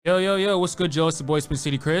Yo, yo, yo, what's good, Joe? It's the boy Spin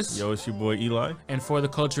City Chris. Yo, it's your boy Eli. And For the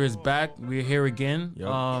Culture is back. We're here again.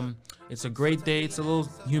 Yep. It's a great day. It's a little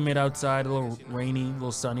humid outside, a little rainy, a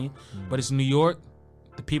little sunny. But it's New York.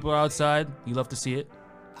 The people are outside. You love to see it.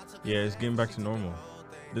 Yeah, it's getting back to normal.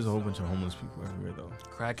 There's a whole bunch of homeless people everywhere, though.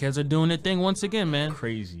 Crackheads are doing their thing once again, man.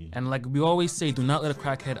 Crazy. And like we always say, do not let a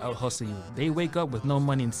crackhead out hustle you. They wake up with no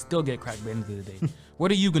money and still get cracked by the end of the day. What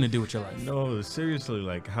are you going to do with your life? No, seriously,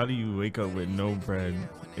 like, how do you wake up with no bread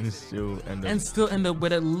and still end up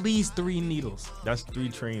with at least 3 needles? That's 3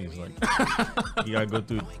 trains. Like, you gotta go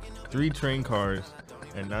through 3 train cars,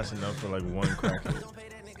 and that's enough for like 1 crackhead.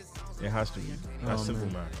 It has to be. That's simple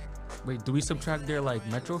math. Wait, do we subtract their like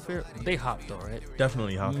metro fare? They hop though, right?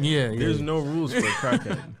 Definitely hop. Yeah. There's no rules for a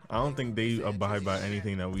crackhead. I don't think they abide by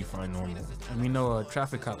anything that we find normal. And we know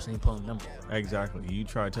traffic cops ain't pulling them. Exactly. You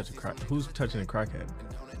try to touch a crack. Who's touching a crackhead?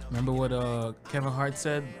 Remember what Kevin Hart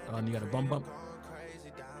said? You got a bum bump.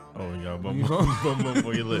 Oh yeah, bum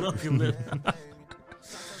for your lip. Okay.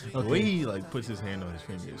 The way he like puts his hand on his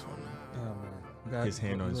finger is funny. Oh, man. His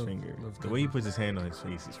hand on his finger. The way he puts his hand on his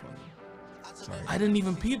face is funny. Sorry. I didn't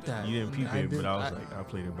even peep that. You didn't peep it, but I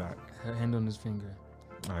played it back. Hand on his finger.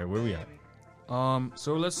 All right, where we at?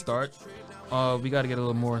 So let's start. We got to get a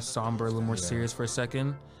little more somber, a little more serious for a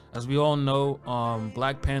second. As we all know,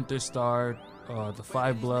 Black Panther star, the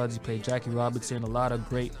Five Bloods. He played Jackie Robinson. A lot of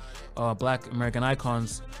great Black American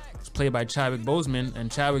icons. It's played by Chadwick Boseman,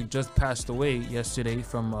 and Chadwick just passed away yesterday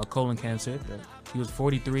from colon cancer. He was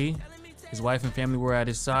 43. His wife and family were at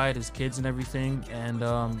his side, his kids and everything, and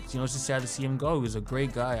it's just sad to see him go. He was a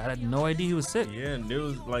great guy. I had no idea he was sick. Yeah, and there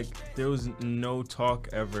was no talk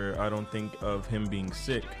ever, I don't think, of him being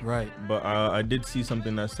sick. Right. But I did see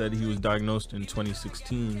something that said he was diagnosed in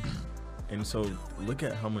 2016, and so look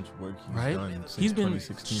at how much work he's done since He's been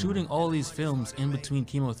 2016. shooting all these films in between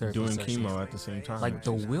chemotherapy doing sessions. chemo at the same time. Like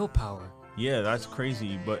the willpower. Yeah, that's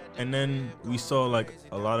crazy. And then we saw like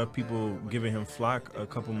a lot of people giving him flack a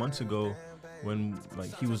couple months ago when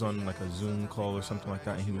like he was on like a Zoom call or something like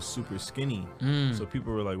that, and he was super skinny. So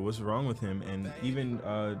people were like, "What's wrong with him?" And even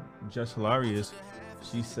Jess Hilarious,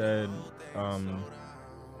 she said, I'll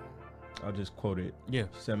just quote it. Yeah.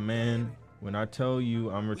 She said, "Man, when I tell you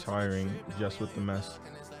I'm retiring, just with the mess,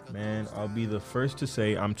 man, I'll be the first to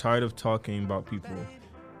say I'm tired of talking about people.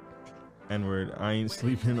 N-word, I ain't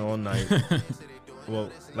sleeping all night." Well,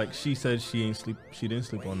 like she said, she didn't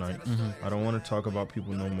sleep all night. I don't want to talk about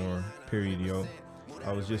people no more, period, yo.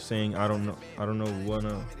 I was just saying, I don't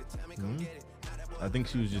know I think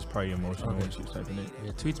she was just probably emotional when she was typing it.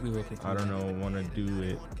 Yeah, tweets me real quick. I don't know, want to do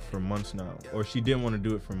it for months now. Or she didn't want to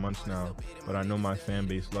do it for months now, but I know my fan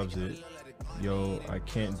base loves it. Yo, I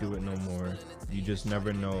can't do it no more. You just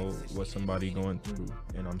never know what somebody going through,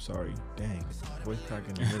 and I'm sorry. Dang, voice crack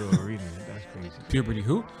in the middle of reading it. That's crazy. Puberty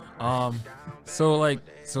who? So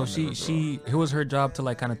it was her job to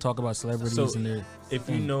like kind of talk about celebrities and their if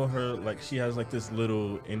thing. you know her, like she has like this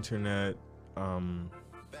little internet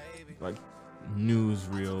like news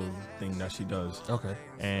reel thing that she does. Okay.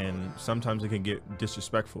 And sometimes it can get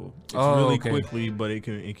disrespectful. It's really quickly, but it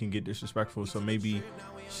can get disrespectful. So maybe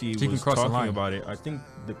she can was cross the talking line. about it. I think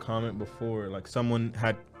the comment before, like someone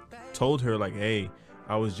had told her like, "Hey,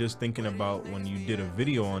 I was just thinking about when you did a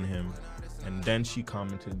video on him," and then she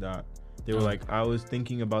commented that they were like, "I was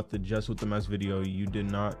thinking about the Just with the Mess video you did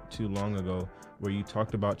not too long ago, where you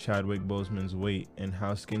talked about Chadwick Boseman's weight and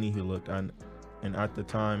how skinny he looked, and at the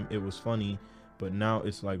time it was funny, but now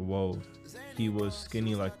it's like, whoa, he was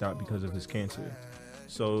skinny like that because of his cancer."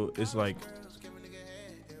 So it's like,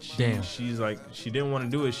 damn. She's like, she didn't want to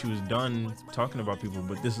do it. She was done talking about people,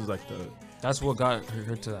 but this is like That's what got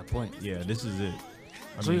her to that point. yeah, this is it.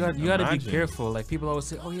 You got to be careful. Like people always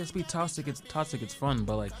say, "Oh, yes, be toxic. It's toxic. It's fun."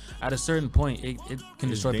 But like at a certain point, it can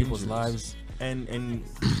destroy people's lives. And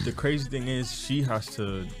the crazy thing is, she has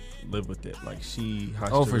to live with it. Like she has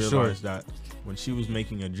to for realize sure. that when she was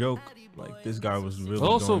making a joke, like this guy was really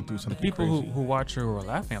Also, going through the something people crazy. who watch her who are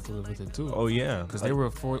laughing have to live with it too. Oh yeah, because they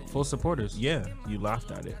were full supporters. Yeah, you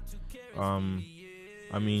laughed at it.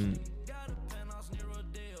 I mean,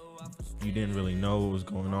 you didn't really know what was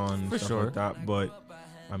going on and stuff like that, but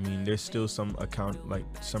I mean, there's still some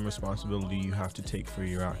some responsibility you have to take for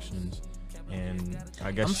your actions. And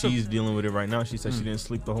I guess she's dealing with it right now. She said she didn't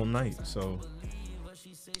sleep the whole night. So,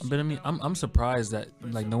 but I mean, I'm surprised that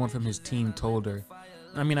like no one from his team told her.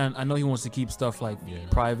 I mean, I know he wants to keep stuff like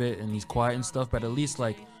private and he's quiet and stuff, but at least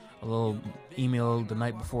like a little email the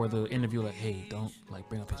night before the interview, like, "Hey, don't like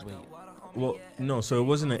bring up his weight." Well, no, so it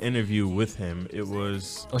wasn't an interview with him. It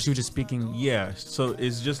was... Oh, she was just speaking. Yeah, so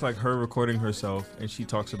it's just like her recording herself, and she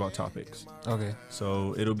talks about topics. Okay.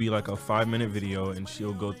 So it'll be like a 5-minute video, and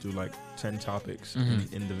she'll go through like 10 topics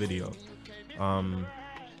in the video.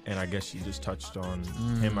 And I guess she just touched on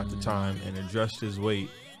him at the time and addressed his weight.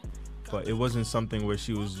 But it wasn't something where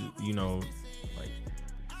she was, you know, like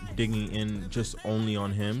digging in just only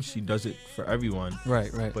on him. She does it for everyone.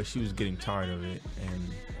 Right. But she was getting tired of it, and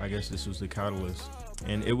I guess this was the catalyst.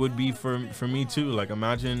 And it would be for me too. Like,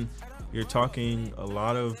 imagine you're talking a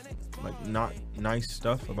lot of like not nice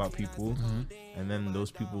stuff about people, and then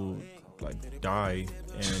those people like die.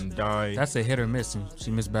 That's a hit or miss, and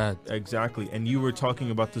she missed bad. Exactly. And you were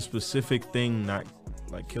talking about the specific thing that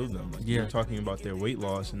like killed them. Like, you were talking about their weight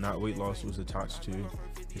loss, and that weight loss was attached to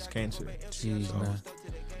his cancer. Jeez, so,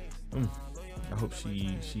 man. I hope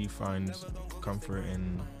she finds comfort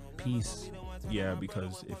and peace. Yeah,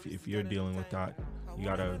 because if you're dealing with that, you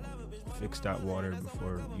gotta fix that water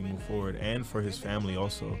before you move forward, and for his family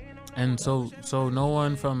also. And so no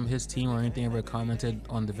one from his team or anything ever commented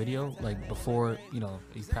on the video, like before, you know,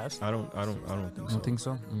 he passed? I don't think so. You don't think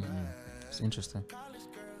so? It's interesting.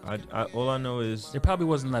 All I know is it probably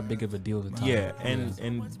wasn't that big of a deal at the time. Yeah,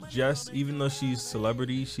 and Jess, even though she's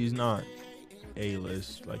celebrity, she's not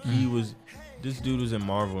A-list. Like this dude was in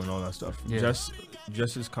Marvel and all that stuff. Yeah.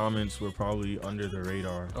 Jess's comments were probably under the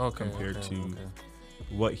radar compared to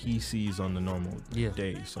what he sees on the normal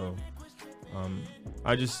day. So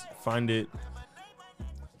I just find it,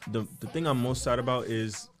 the thing I'm most sad about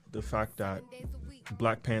is the fact that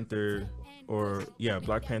Black Panther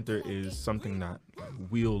is something that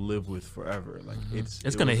we'll live with forever. Like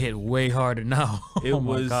it's gonna hit way harder now. It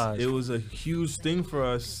was a huge thing for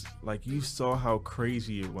us. Like, you saw how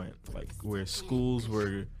crazy it went, like where schools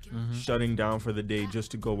were shutting down for the day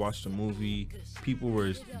just to go watch the movie. People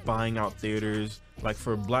were buying out theaters. Like,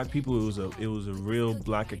 for Black people, it was a real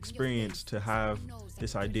Black experience to have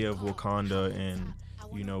this idea of Wakanda, and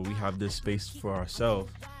you know, we have this space for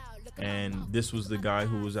ourselves. And this was the guy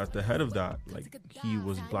who was at the head of that. Like, he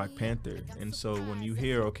was Black Panther. And so when you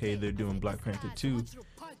hear, okay, they're doing Black Panther 2,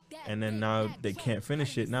 and then now they can't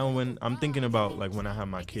finish it. Now when I'm thinking about, like, when I have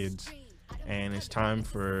my kids and it's time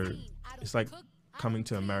for, it's like coming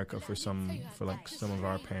to America for some of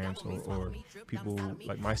our parents or people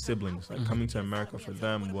like my siblings, like coming to America for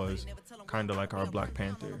them was kind of like our Black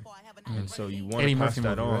Panther. And so you want to pass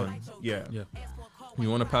that on. Right? Yeah. You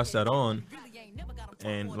want to pass that on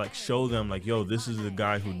and like show them like, yo, this is the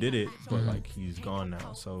guy who did it, but like he's gone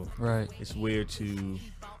now. So it's weird to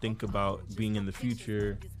think about being in the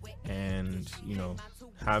future and, you know,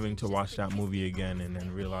 having to watch that movie again and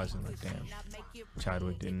then realizing like, damn,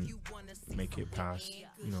 Chadwick didn't make it past,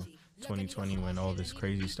 you know, 2020 when all this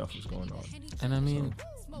crazy stuff was going on. And I mean,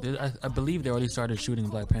 I believe they already started shooting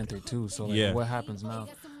Black Panther too. So like, what happens now?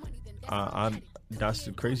 That's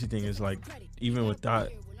the crazy thing is, like, even with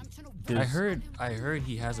that, I heard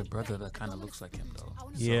he has a brother that kind of looks like him though. So.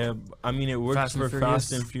 Yeah, I mean, it works for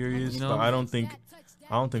Fast and Furious, you know? But I don't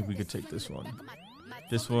think we could take this one.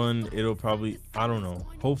 This one, it'll probably, I don't know.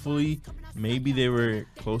 Hopefully, maybe they were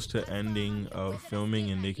close to ending of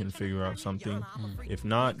filming and they can figure out something. If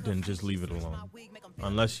not, then just leave it alone.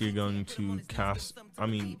 Unless you're going to cast. I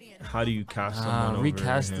mean, how do you cast someone over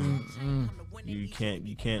him? You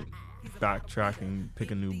can't backtrack and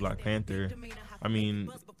pick a new Black Panther. I mean,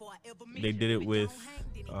 they did it with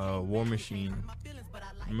War Machine.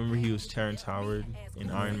 Remember, he was Terrence Howard in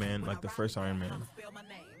Iron Man, like the first Iron Man.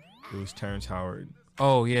 It was Terrence Howard.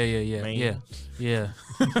 Oh yeah.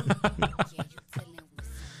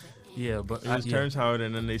 Yeah, but it was Terrence Howard,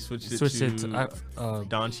 and then they switched it to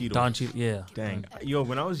Don Cheadle. Don Cheadle, yeah. Dang, yo,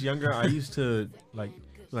 when I was younger, I used to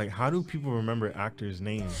like, how do people remember actors'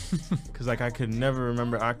 names? Because like I could never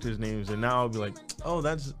remember actors' names, and now I'll be like, oh,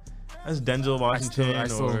 that's Denzel Washington.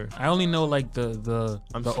 I only know like the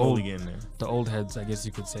old heads, I guess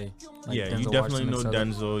you could say. Like yeah, Denzel you definitely know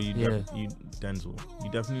Denzel. You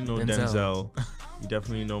definitely know Denzel. You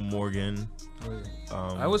definitely know Morgan. Oh, yeah.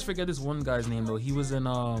 I always forget this one guy's name though. He was in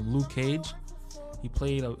Luke Cage. He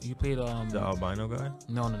played the albino guy.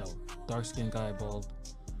 No, dark skinned guy, bald.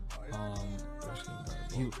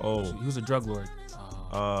 He was a drug lord.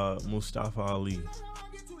 Mustafa Ali.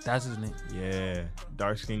 That's his name. Yeah,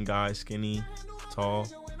 dark skinned guy, skinny, tall.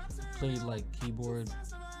 Played like keyboard,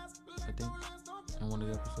 I think, in one of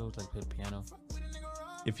the episodes, like played piano.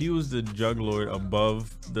 If he was the drug lord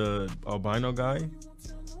above the albino guy,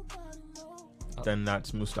 then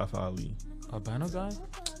that's Mustafa Ali. Albino guy?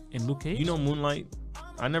 In Luke Cage? You know Moonlight?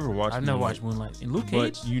 I never watched I've never watched Moonlight. In Luke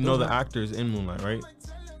Cage? But you know the actors in Moonlight, right?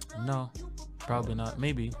 No, probably not.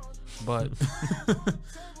 Maybe. But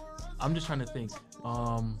I'm just trying to think.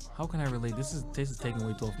 How can I relate? This is taking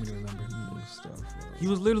way too long for me to remember. He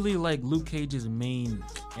was literally like Luke Cage's main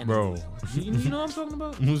enemy. Bro. You know what I'm talking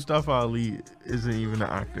about? Mustafa Ali isn't even an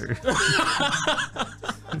actor.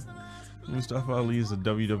 Mustafa Ali is a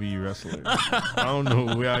WWE wrestler. I don't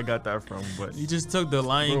know where I got that from, but he just took the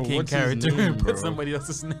Lion King character and put somebody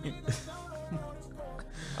else's name.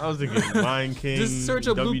 I was thinking Lion King. Just search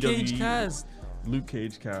up WWE, Luke Cage cast. Luke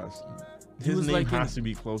Cage cast. His name like has to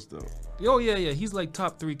be close though. Oh yeah. He's like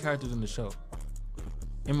top 3 characters in the show,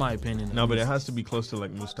 in my opinion. No, but it has to be close to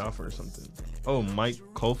like Mustafa or something. Oh, Mike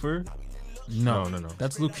Colfer? No.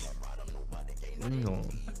 That's Luke. No.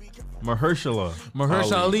 Mahershala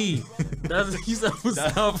Ali. That's he's a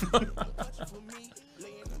Mustafa.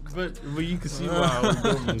 But you can see why I would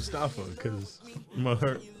go Mustafa because All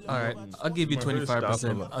right, I'll give you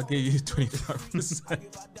 25%. I'll give you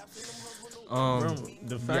 25%. Bro,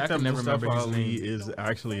 the fact that Mustafa Ali is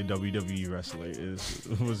actually a WWE wrestler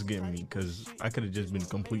was getting me because I could have just been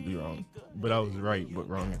completely wrong, but I was right but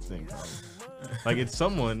wrong at the same time. Like it's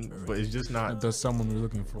someone, but it's just not the someone we're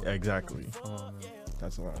looking for. Exactly.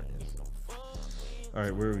 That's hilarious. All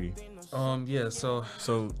right, where are we? Yeah. So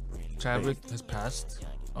Chadwick has passed.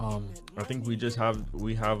 I think we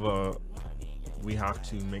have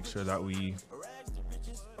to make sure that we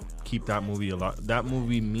keep that movie alive. That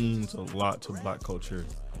movie means a lot to Black culture.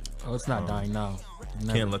 Oh, it's not dying now.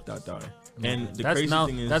 Never. Can't let that die. No. And the that's crazy now,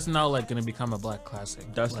 thing is that's now like gonna become a Black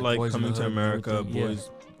classic. That's like Coming to America,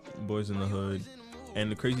 Boys in the Hood. And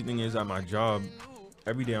the crazy thing is, at my job,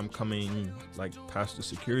 every day I'm coming like past the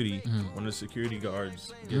security. One of the security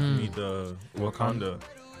guards gives me the Wakanda,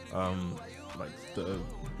 like the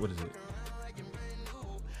what is it?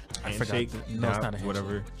 Handshake, no, it's not a handshake.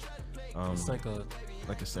 Whatever. It's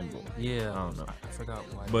like a symbol. Yeah. I don't know. I forgot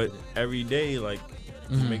why. But every day, like,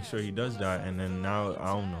 to make sure he does that, and then now I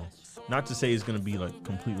don't know. Not to say it's gonna be like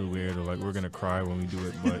completely weird or like we're gonna cry when we do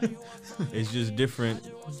it, but it's just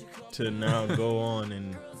different to now go on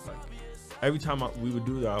and like every time we would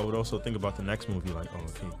do that, I would also think about the next movie, like, oh,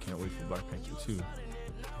 okay, can't wait for Black Panther 2. And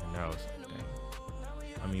now it's dang.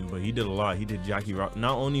 I mean, but he did a lot. He did Jackie Rock.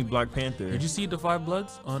 Not only Black Panther. Did you see The Five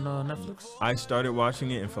Bloods on Netflix? I started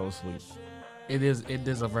watching it and fell asleep. It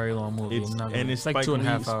is a very long movie. It's like 2.5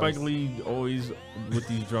 hours. Spike Lee always with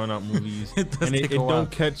these drawn out movies, it don't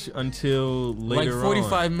catch until later. Like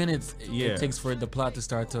 45 on. Minutes. It takes for the plot to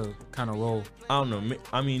start to kind of roll. I don't know.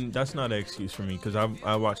 I mean, that's not an excuse for me because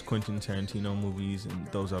I watch Quentin Tarantino movies and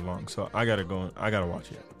those are long, so I gotta go. I gotta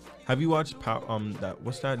watch it. Have you watched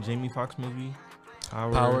what's that Jamie Foxx movie?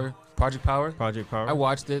 Project Power. Project Power. I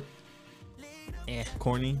watched it.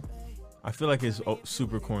 Corny. I feel like it's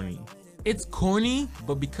super corny. It's corny,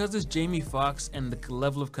 but because it's Jamie Foxx and the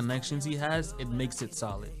level of connections he has, it makes it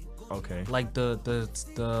solid. Okay. Like the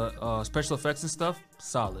special effects and stuff,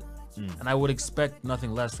 solid. And I would expect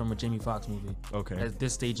nothing less from a Jamie Foxx movie. Okay. At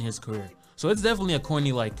this stage in his career, so it's definitely a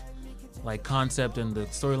corny like concept and the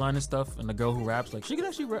storyline and stuff. And the girl who raps, like she can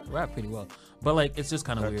actually rap pretty well, but like it's just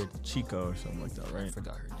kind of weird. Chico or something like that, right? I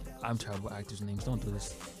forgot her name. I'm terrible at actors' names. Don't do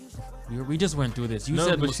this. We just went through this. You no,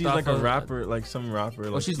 said but Mustafa, she's like a rapper, like some rapper.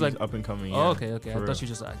 Like she's like up and coming. Oh, yeah, okay. I thought she was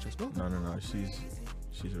just an actress. No.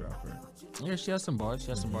 She's a rapper. Yeah, she has some bars.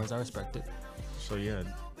 I respect it. So yeah,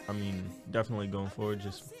 I mean, definitely going forward,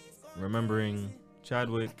 just remembering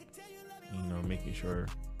Chadwick. You know, making sure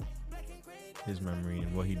his memory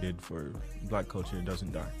and what he did for Black culture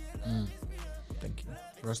doesn't die. Thank you.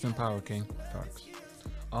 Rest in power, King. Talks.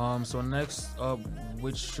 So next up,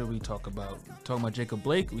 which should we talk about? Talking about Jacob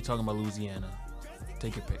Blake? We talking about Louisiana?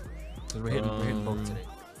 Take your pick. Cause we're hitting both today.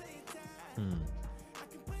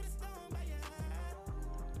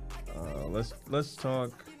 Let's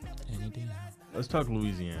talk. Anything? Let's talk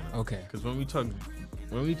Louisiana. Okay. Because when we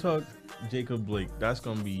talk Jacob Blake, that's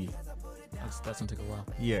gonna be. That's gonna take a while.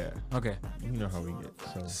 Yeah. Okay. You know how we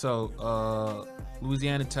get. So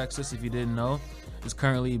Louisiana, Texas, if you didn't know, is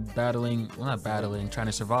currently trying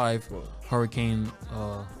to survive Hurricane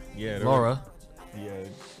Laura. Yeah.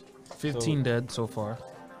 15 dead so far.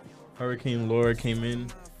 Hurricane Laura came in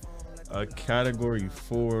a Category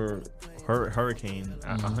 4 hurricane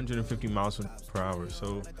at 150 miles per hour.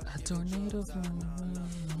 So a tornado.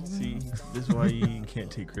 See, this is why you can't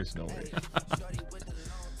take Chris nowhere.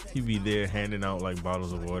 He be there handing out like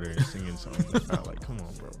bottles of water and singing songs. Not like, come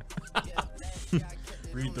on, bro.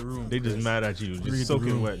 Read the room. They just mad at you, just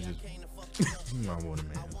soaking wet. Just my water,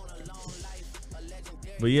 man.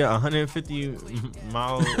 But yeah, 150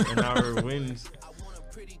 mile an hour winds,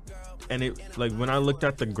 and it like when I looked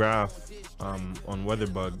at the graph on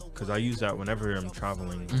WeatherBug because I use that whenever I'm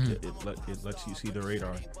traveling. It lets you see the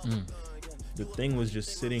radar. The thing was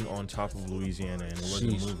just sitting on top of Louisiana and it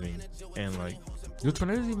wasn't moving. And like, do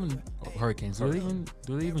tornadoes even hurricanes? Do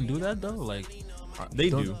they even do that though? Like, they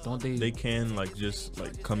don't they? They can like just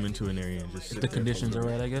like come into an area and just sit the conditions are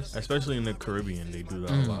right, I guess. Especially in the Caribbean, they do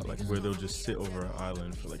that a lot. Like where they'll just sit over an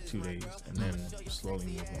island for like 2 days and then slowly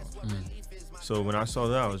move off. So when I saw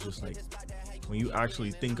that, I was just like, when you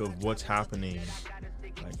actually think of what's happening,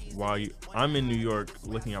 like I'm in New York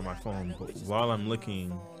looking at my phone, but while I'm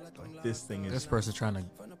looking, like this person trying to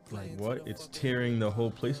like what? It's tearing the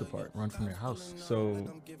whole place apart. Run from their house.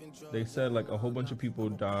 So they said like a whole bunch of people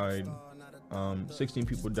died. 16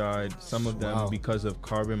 people died. Some of them because of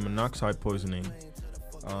carbon monoxide poisoning.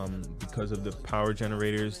 Because of the power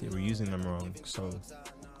generators, they were using them wrong. So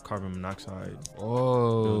carbon monoxide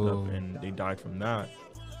built up and they died from that.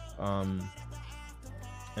 And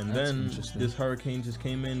then this hurricane just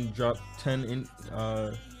came in, dropped 10 in.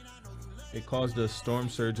 It caused a storm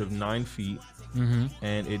surge of 9 feet,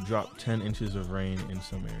 and it dropped 10 inches of rain in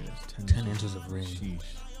some areas. 10 inches of rain. Sheesh.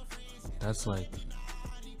 That's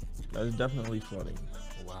definitely flooding.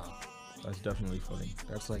 Wow. That's definitely flooding.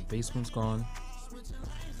 That's like basement's gone.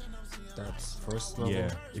 That's first level.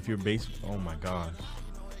 Yeah. If your basement, oh my God.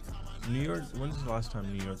 New York. When's the last time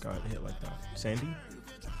New York got hit like that? Sandy.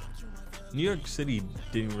 New York City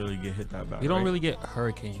didn't really get hit that bad. We don't really get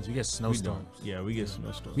hurricanes. We get snowstorms. We get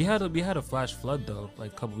snowstorms. We had a flash flood though,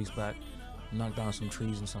 like a couple weeks back. Knocked down some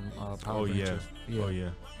trees and some power branches. Oh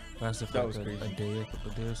yeah. Lasted for like a day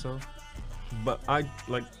or so. But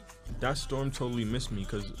that storm totally missed me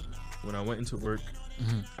because when I went into work,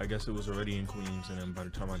 I guess it was already in Queens, and then by the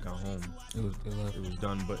time I got home, it was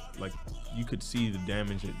done. But like you could see the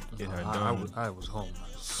damage it had done. I was home.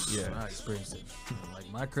 Yeah, I experienced it. Like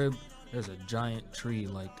my crib, there's a giant tree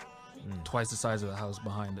like twice the size of the house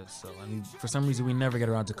behind us. So I mean, for some reason we never get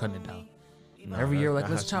around to cutting it down. Every year, like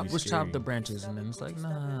let's chop the branches, and then it's like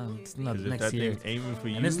it's not next year. Aiming for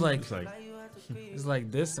you, and it's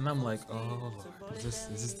like this, and I'm like, oh, is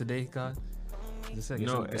this the day, God?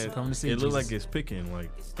 No, it looks like it's picking. Like,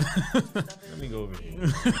 let me go over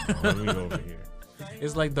here.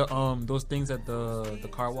 It's like the those things at the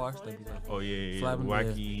car wash. That be like,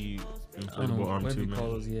 wacky inflatable arm tube.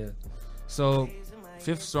 Yeah. So,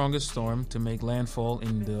 5th strongest storm to make landfall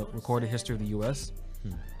in the recorded history of the U.S.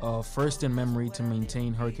 First in memory to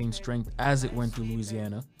maintain hurricane strength as it went through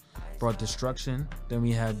Louisiana, brought destruction. Then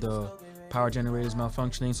we had the power generators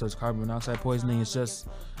malfunctioning, so it's carbon monoxide poisoning. It's just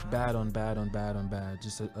bad on bad on bad on bad.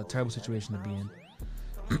 Just a terrible situation to be in.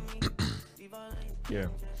 Yeah,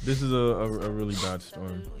 this is a really bad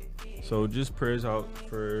storm. So just prayers out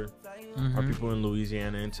for our people in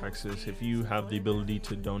Louisiana and Texas. If you have the ability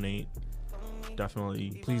to donate,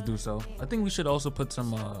 definitely please do so. I think we should also put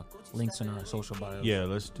some links in our social bio. Yeah,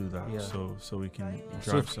 let's do that. Yeah. So we can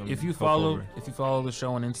drive some. If you follow the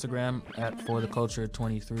show on Instagram at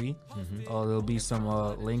fortheculture23, there'll be some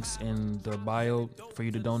links in the bio for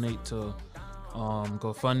you to donate to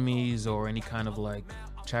GoFundMe's or any kind of like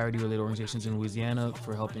charity related organizations in Louisiana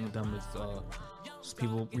for helping them with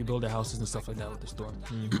people rebuild their houses and stuff like that with the storm.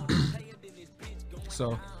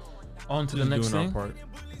 So on to the next thing.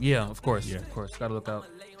 Yeah, of course. Gotta look out.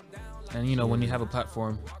 And you know, when you have a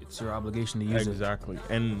platform, it's your obligation to use it. Exactly.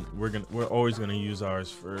 And we're always gonna use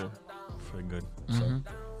ours for good.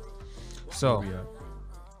 So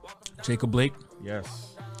Jacob Blake.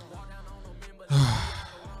 Yes.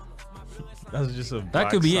 That's just a that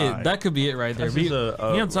could be it. That could be it right there. We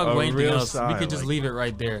don't talk about anything else. We could just leave it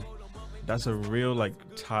right there. That's a real I'm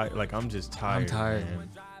just tired.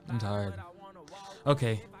 I'm tired.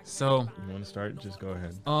 Okay. So you want to start? Just go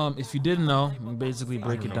ahead. If you didn't know, basically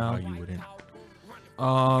break it down. How you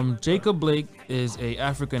wouldn't. Jacob Blake is a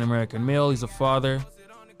African American male. He's a father.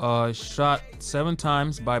 Shot 7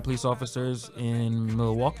 times by police officers in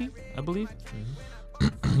Milwaukee, I believe.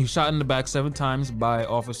 He was shot in the back 7 times by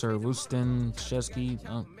Officer Rustin Chesky.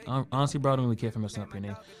 Honestly, bro, I don't really care if I'm messing up your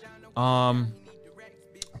name.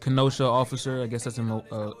 Kenosha officer, I guess that's in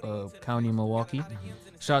county in Milwaukee.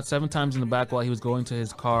 Shot 7 times in the back while he was going to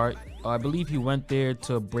his car. I believe he went there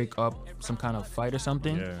to break up some kind of fight or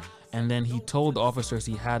something. Yeah. And then he told the officers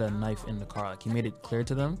he had a knife in the car. Like he made it clear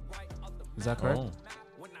to them. Is that correct?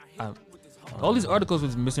 All these articles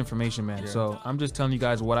was misinformation, man. Yeah. So I'm just telling you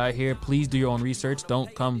guys what I hear. Please do your own research.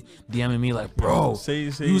 Don't come DMing me like, bro,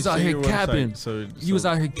 you was out here capping. You was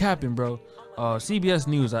out here capping, bro. CBS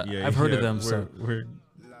News. I've heard of them.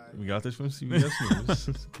 We got this from CBS News.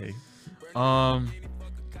 Okay.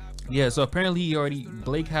 Yeah. So apparently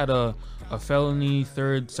Blake had a felony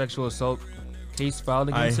 3rd sexual assault case filed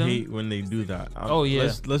I against him. hate when they do that. Oh,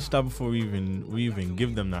 yeah. Let's stop before we even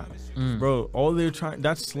give them that, bro. All they're trying,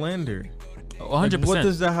 that's slander. 100%. Like, what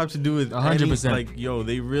does that have to do with 100%? Like, yo,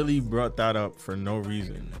 they really brought that up for no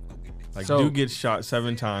reason. Like, So- dude gets shot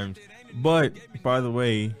 7 times, but by the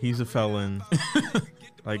way, he's a felon.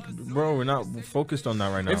 Like, bro, we're not focused on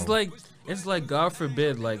that right now. It's like God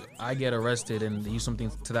forbid, like I get arrested and use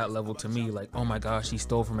something to that level to me, like, oh my gosh, he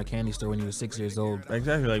stole from a candy store when he was 6 years old.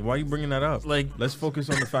 Exactly. Like, why are you bringing that up? Like, let's focus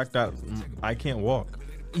on the fact that I can't walk.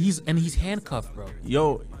 he's handcuffed, bro.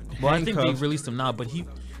 Yo, Well, I think they handcuffed, released him now, but he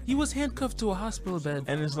was handcuffed to a hospital bed.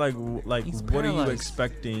 and it's like He's what are you paralyzed.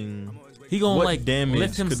 expecting? He gonna what like damage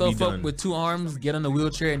lift could be himself up done? with 2 arms, get in the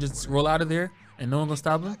wheelchair, and just roll out of there, and no one gonna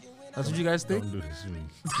stop him. That's what you guys think? Don't do this to me.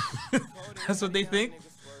 That's what they think.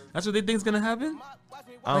 That's what they think is gonna happen.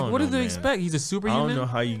 I Like, don't what know, do they man. expect? He's a I superhuman. don't know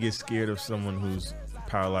how you get scared of someone who's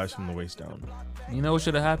paralyzed from the waist down. You know what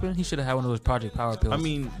should have happened? He should have had one of those Project Power pills. I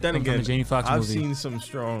mean, then from the again, Jamie Foxx I've movie. seen some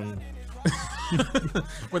strong.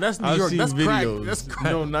 But that's New I've York. seen That's videos. crack. That's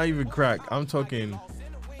crack. No, not even crack. I'm talking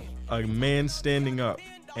a man standing up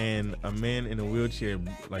and a man in a wheelchair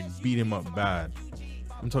like beat him up bad.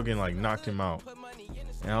 I'm talking like knocked him out.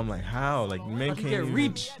 And I'm like, how? Like, man How'd he can't get even,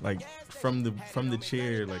 reach? like from the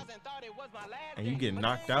chair, like, and you get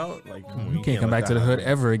knocked out. Like, come on, You can't come let back to that the hood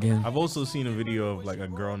happen. ever again. I've also seen a video of like a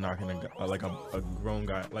girl knocking a grown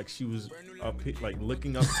guy, like she was up, like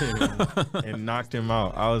looking up to him and knocked him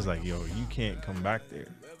out. I was like, yo, you can't come back there.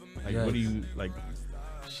 Like, what do you like?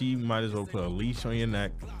 She might as well put a leash on your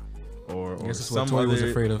neck, or I guess that's some what Toy was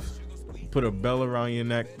other, afraid of. put a bell around your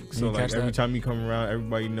neck, so you like catch every that? time you come around,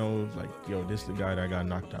 everybody knows like, yo, this is the guy that got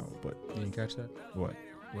knocked out. But You didn't catch that? what?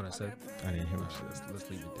 What I said? I didn't hear what you said. Let's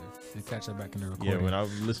leave it there. You catch that back in the recording. Yeah, when I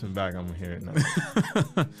listen back, I'm gonna hear it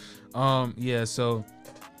now. Yeah, so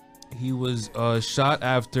he was shot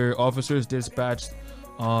after officers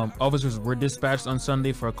were dispatched on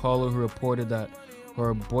Sunday for a caller who reported that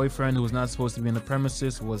her boyfriend, who was not supposed to be in the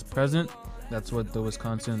premises, was present. That's what the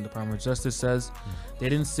Wisconsin Department of Justice says. They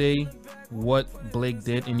didn't say what Blake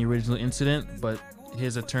did in the original incident, but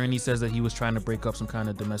his attorney says that he was trying to break up some kind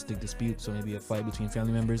of domestic dispute, so maybe a fight between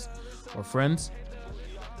family members or friends.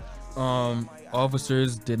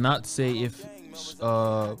 Officers did not say if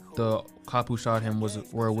the cop who shot him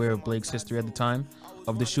were aware of Blake's history at the time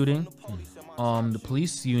of the shooting. The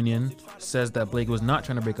police union says that Blake was not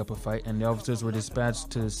trying to break up a fight, and the officers were dispatched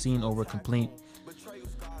to the scene over a complaint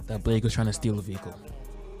that Blake was trying to steal a vehicle.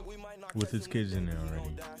 With his kids in there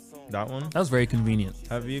already. That one? That was very convenient.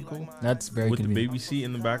 That vehicle? That's very With convenient. the baby seat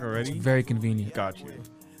in the back already? Very convenient. Got you.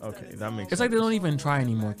 Okay, that makes sense. It's like they don't even try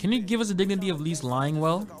anymore. Can you give us the dignity of at least lying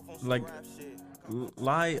well? like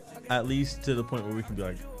lie at least to the point where we can be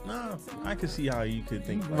like, nah, I could see how you could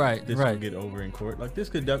think like, this right. would get over in court. Like this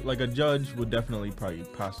could like a judge would definitely probably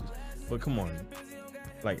pass this. But come on,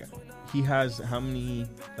 like he has how many?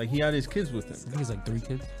 Like he had his kids with him. I think he's like 3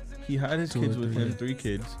 kids. He had his kids with him, 3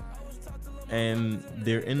 kids, and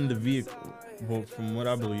they're in the vehicle. Well, from what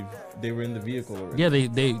I believe, they were in the vehicle already. Yeah,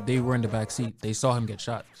 they were in the back seat. They saw him get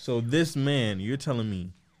shot. So this man, you're telling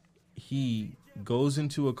me, he goes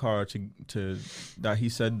into a car to that he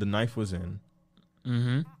said the knife was in.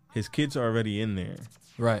 Mm-hmm. His kids are already in there,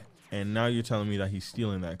 Right. and now you're telling me that he's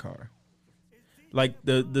stealing that car. Like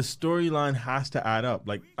the storyline has to add up.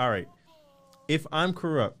 Like, all right, if I'm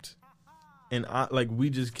corrupt, and I like we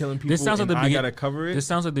just killing people, This sounds like and the I gotta cover it. This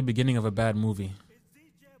sounds like the beginning of a bad movie.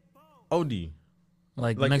 OD.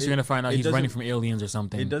 Like Like, next you're gonna find out it he's running doesn't- from aliens or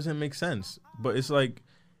something. It doesn't make sense. But it's like,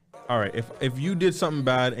 all right, if you did something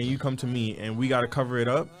bad and you come to me and we gotta cover it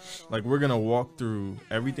up, like we're gonna walk through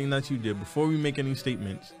everything that you did before we make any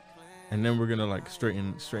statements, and then we're gonna like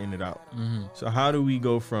straighten it out. Mm-hmm. So how do we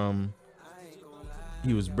go from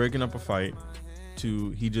he was breaking up a fight to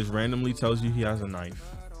he just randomly tells you he has a knife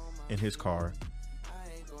in his car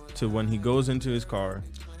to when he goes into his car?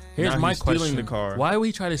 Here's now my he's stealing question: the car. Why would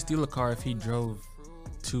he try to steal a car if he drove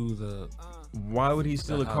to the? Why would he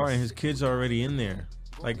steal The a car house. and his kids are already in there?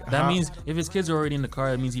 Like That how- means if his kids are already in the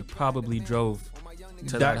car, that means he probably drove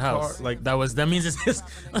to that, house. car, like that means it's his.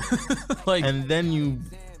 Like, and then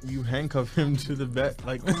you handcuff him to the bed.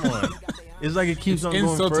 Like, come on. It's like it keeps It's on going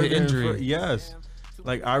insult to further and injury. further. Yes.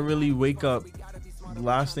 Like I really wake up.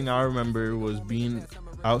 Last thing I remember was being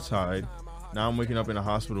outside. Now I'm waking up in a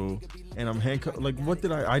hospital and I'm handcuffed. Like, what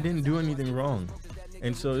did I didn't do anything wrong.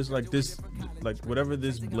 And so it's like this, like whatever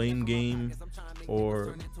this blame game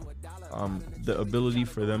or the ability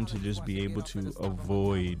for them to just be able to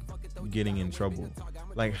avoid getting in trouble.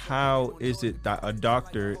 Like, how is it that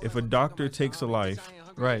if a doctor takes a life,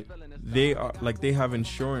 right. they are like they have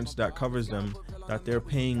insurance that covers them, that they're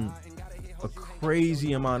paying a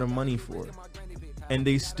crazy amount of money for, and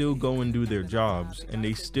they still go and do their jobs, and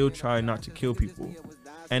they still try not to kill people,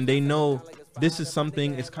 and they know this is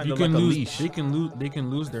something. It's kind of like a leash. They can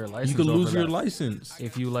lose their license. You can lose your that. license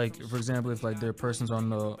If you like, for example, if like their person's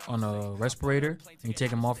on a respirator and you take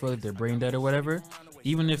them off early, if they're brain dead or whatever.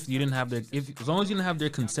 Even if you didn't have their, as long as you didn't have their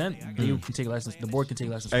consent, they can take license. The board can take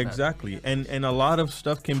license. Exactly, and a lot of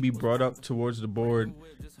stuff can be brought up towards the board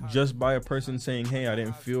just by a person saying, "Hey, I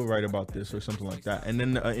didn't feel right about this" or something like that, and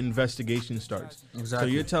then an investigation starts. Exactly.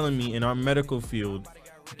 So you're telling me in our medical field,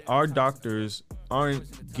 our doctors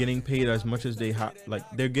aren't getting paid as much as they have. Like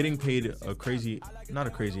they're getting paid not a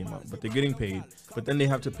crazy amount, but they're getting paid. But then they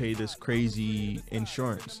have to pay this crazy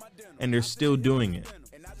insurance, and they're still doing it.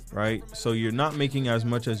 Right, so you're not making as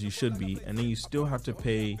much as you should be, and then you still have to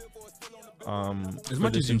pay as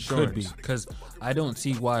much as you could be, because I don't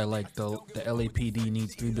see why like the LAPD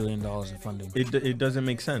needs $3 billion in funding. It doesn't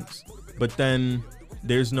make sense. But then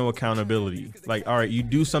there's no accountability. Like, all right, you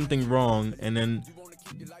do something wrong, and then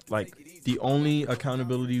like the only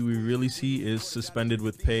accountability we really see is suspended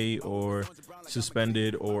with pay, or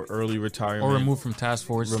suspended, or early retirement, or removed from task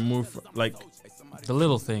force. Like. The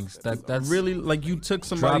little things that's really like you took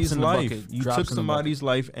somebody's life. You took somebody's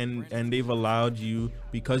life, and they've allowed you,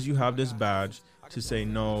 because you have this badge, to say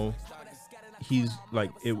no. He's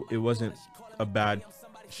like it wasn't a bad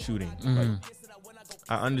shooting. Like,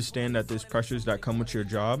 I understand that there's pressures that come with your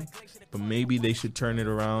job, but maybe they should turn it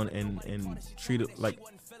around and treat it like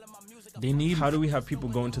they need. How do we have people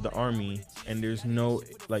go into the army and there's no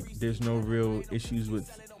real issues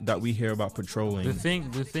with that we hear about patrolling? The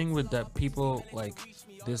thing with that, people like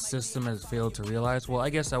this system has failed to realize. Well, I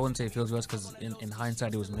guess I wouldn't say it failed to realize, because in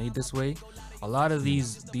hindsight it was made this way. A lot of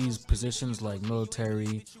these positions like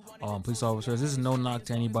military, police officers. This is no knock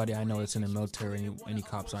to anybody I know that's in the military, any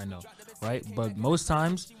cops I know, right? But most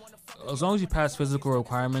times, as long as you pass physical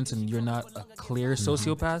requirements and you're not a clear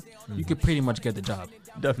sociopath, you could pretty much get the job.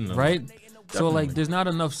 Definitely. Right? Definitely. So like there's not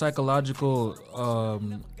enough psychological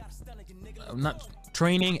not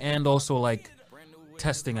training and also like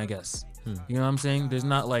testing, I guess. You know what I'm saying? There's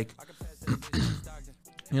not like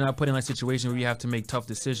you're not put in a situation where you have to make tough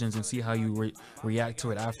decisions and see how you react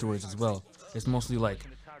to it afterwards as well. It's mostly like,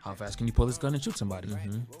 how fast can you pull this gun and shoot somebody?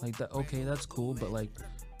 Like that. Okay, that's cool, but like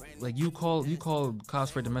you call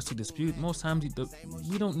cops for a domestic dispute. Most times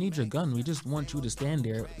we don't need your gun. We just want you to stand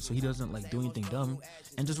there so he doesn't like do anything dumb,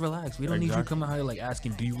 and just relax. We don't need you coming out here like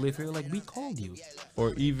asking, "Do you live here?" Like, we called you.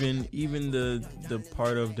 Or even the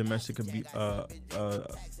part of domestic abuse,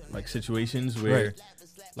 like situations where,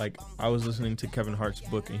 like, I was listening to Kevin Hart's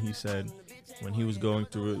book, and he said when he was going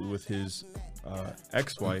through it with his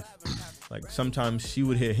ex-wife, like sometimes she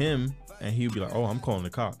would hit him and he would be like, "Oh, I'm calling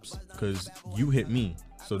the cops because you hit me.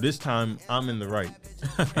 So this time I'm in the right."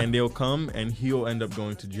 And they'll come and he'll end up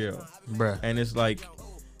going to jail. Bruh. And it's like,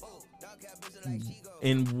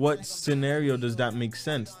 in what scenario does that make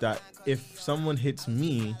sense? That if someone hits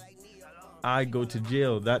me, I go to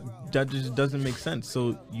jail? That just doesn't make sense.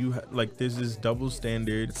 So like there's this double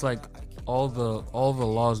standard. It's like all the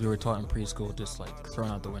laws we were taught in preschool just like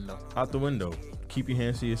thrown out the window. Out the window. Keep your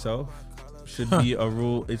hands to yourself. Should be a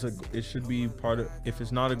rule. It should be part of. If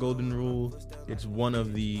it's not a golden rule, it's one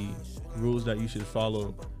of the rules that you should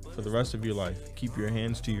follow for the rest of your life. Keep your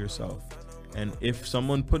hands to yourself. And if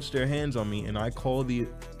someone puts their hands on me and I call the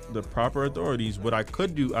proper authorities, what I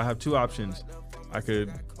could do, I have two options. I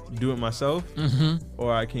could do it myself,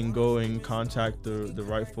 or I can go and contact the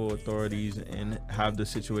rightful authorities and have the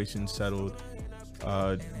situation settled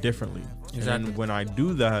differently. Exactly. And when I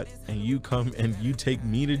do that and you come and you take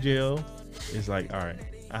me to jail, it's like, all right,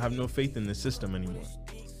 I have no faith in the system anymore.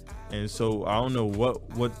 And so I don't know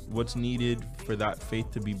what's needed for that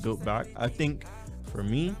faith to be built back. I think for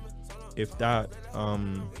me, if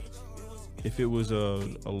it was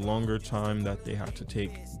a longer time that they have to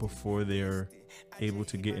take before they're able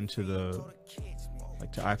to get into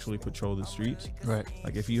to actually patrol the streets, right?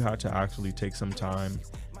 Like if you had to actually take some time,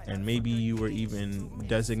 and maybe you were even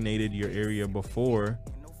designated your area before,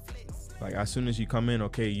 like as soon as you come in,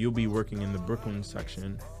 okay, you'll be working in the Brooklyn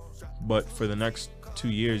section, but for the next 2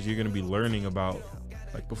 years you're going to be learning about,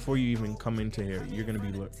 like before you even come into here, you're going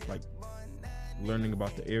to be learning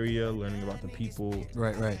about the area, learning about the people,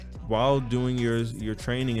 right, while doing your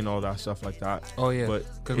training and all that stuff like that. Oh yeah, but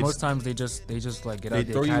because most times they just like get out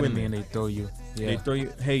the academy and they throw you. Yeah. They throw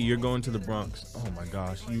you. Hey, you're going to the Bronx. Oh my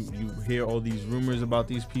gosh, you hear all these rumors about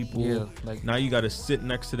these people. Yeah, like now you got to sit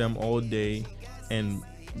next to them all day, and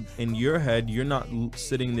in your head you're not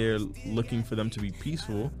sitting there looking for them to be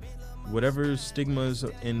peaceful. Whatever stigmas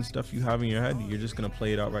and stuff you have in your head, you're just gonna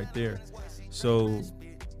play it out right there. So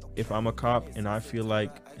if I'm a cop and I feel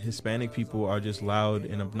like Hispanic people are just loud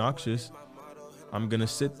and obnoxious, I'm gonna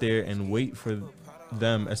sit there and wait for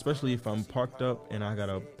them, especially if I'm parked up and I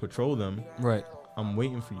gotta patrol them. Right. I'm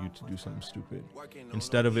waiting for you to do something stupid,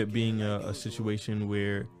 instead of it being a situation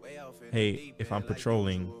where, hey, if I'm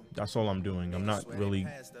patrolling, that's all I'm doing. I'm not really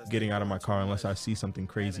getting out of my car unless I see something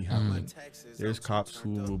crazy happening. There's cops who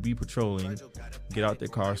will be patrolling, get out their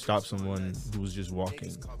car, stop someone who was just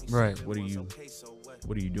walking. Right. What are you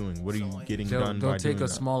doing? What are you getting done They'll by take doing a that?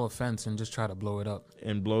 small offense and just try to blow it up.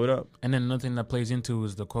 And blow it up. And then another thing that plays into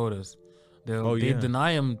is the quotas. They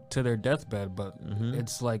deny them to their deathbare, but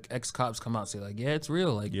it's like ex-cops come out and say like, yeah, it's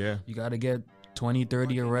real. Like, Yeah. you got to get 20,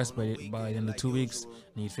 30 arrests by the end of 2 weeks.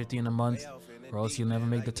 Need 50 in a month, or else you'll never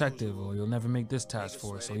make detective, or you'll never make this task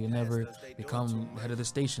force, or you'll never become head of the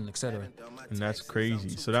station, etc. And that's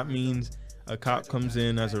crazy. So that means a cop comes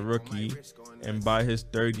in as a rookie, and by his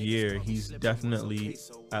third year, he's definitely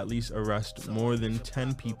at least arrest more than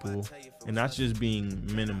 10 people, and that's just being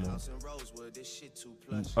minimal.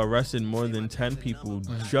 Arrested more than 10 people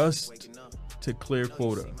just to clear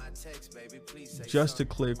quota. Just to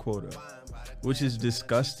clear quota, which is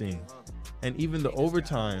disgusting. And even the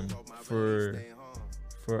overtime for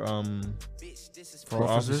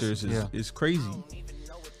officers is crazy.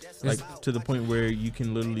 Like, to the point where you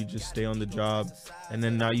can literally just stay on the job, and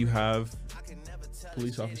then now you have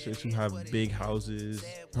police officers who have big houses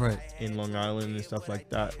in Long Island and stuff like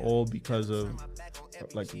that, all because of,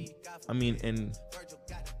 like, I mean, and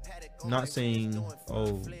not saying,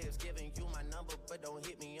 oh,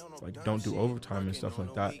 like, don't do overtime and stuff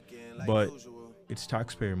like that, but it's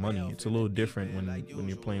taxpayer money. It's a little different when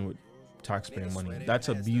you're playing with taxpayer money. That's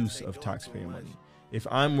abuse of taxpayer money. If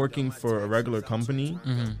I'm working for a regular company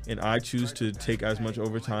and I choose to take as much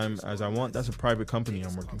overtime as I want, that's a private company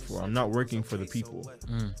I'm working for. I'm not working for the people.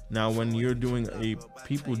 Now, when you're doing a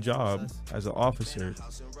people job as an officer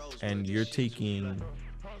and you're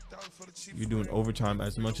doing overtime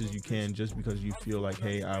as much as you can just because you feel like,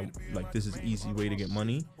 hey, this is an easy way to get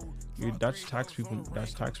money, that's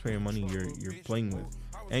taxpayer money you're playing with,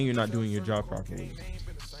 and you're not doing your job properly.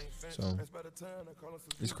 So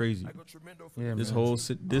it's crazy. Yeah, this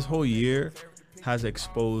whole year has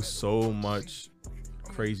exposed so much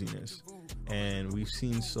craziness, and we've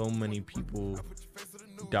seen so many people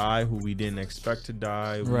die who we didn't expect to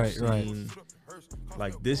die. We've seen,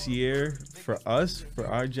 like, this year for us, for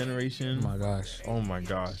our generation. Oh my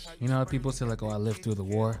gosh. You know how people say like, oh, I lived through the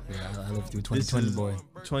war? Yeah, I lived through 2020, boy.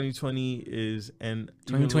 2020 is, and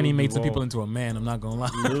 2020 made some people into a man. I'm not gonna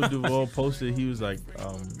lie. Lil Duval posted, he was like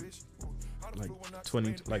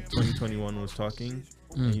 2021 was talking,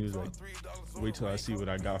 and he was like, wait till I see what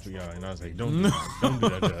I got for y'all. And I was like, don't do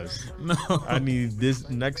that to us. No. I need this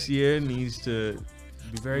next year needs to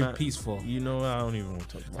be very peaceful. You know, I don't even want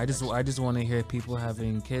to talk about it. I just want to hear people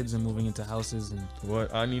having kids and moving into houses and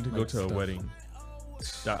what. I need to go to a wedding.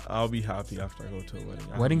 I'll be happy after I go to a wedding.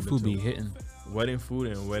 Wedding food be hitting. Wedding food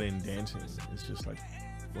and wedding dancing. It's just like,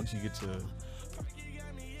 once you get to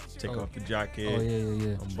take off the jacket,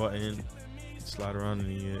 unbutton, slide around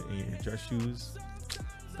in your dress shoes.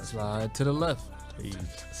 Slide to the left. Hey.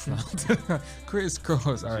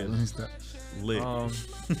 Crisscross. All right, let me stop. Lit.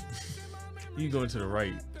 You going to the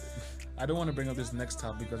right. I don't want to bring up this next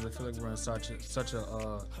topic because I feel like we're in such a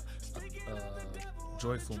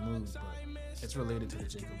joyful mood, but it's related to the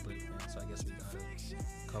Jacob Blake thing, so I guess we gotta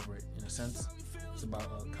cover it in a sense. It's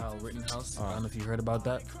about Kyle Rittenhouse. I don't know if you heard about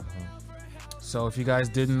that. So if you guys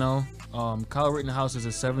didn't know, Kyle Rittenhouse is a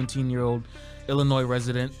 17-year-old Illinois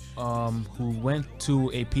resident who went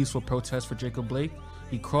to a peaceful protest for Jacob Blake.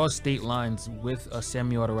 He crossed state lines with a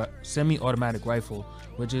semi-automatic rifle,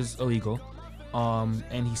 which is illegal.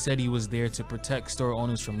 And he said he was there to protect store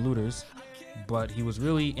owners from looters, but he was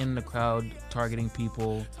really in the crowd targeting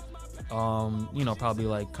people, probably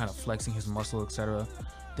like kind of flexing his muscle, etc.,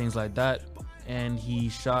 things like that. And he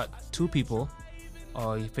shot 2 people.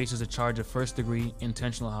 He faces a charge of first-degree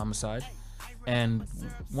intentional homicide, and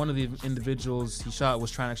one of the individuals he shot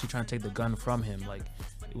was trying to take the gun from him. Like,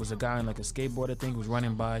 it was a guy on like a skateboard, I think, was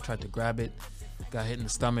running by, tried to grab it, got hit in the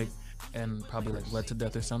stomach, and probably like bled to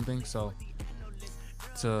death or something. So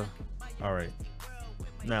all right,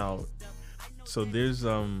 now, so there's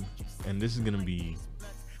and this is gonna be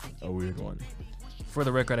a weird one. For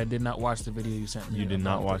the record, I did not watch the video you sent me. You did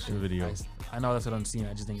not watch the video. I know that's what I'm seeing.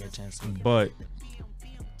 I just didn't get a chance to. But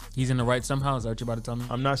he's in the right somehow. Is that what you're about to tell me?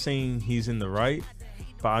 I'm not saying he's in the right,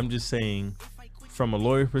 but I'm just saying, from a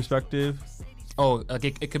lawyer perspective. Oh, like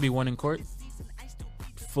it could be won in court?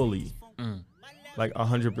 Fully. Like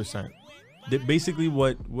 100%. Basically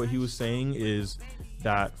what he was saying is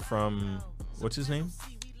that from, what's his name?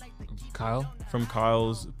 Kyle. From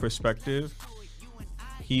Kyle's perspective,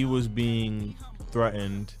 he was being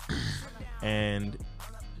threatened, and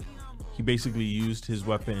he basically used his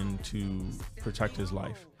weapon to protect his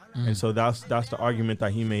life. And so that's the argument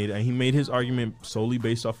that he made, and he made his argument solely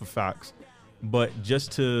based off of facts. But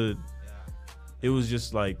it was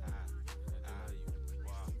just like,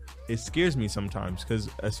 it scares me sometimes, because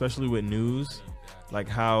especially with news, like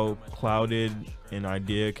how clouded an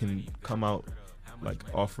idea can come out like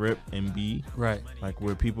off rip and be right, like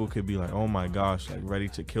where people could be like, oh my gosh, like ready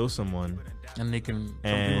to kill someone, and some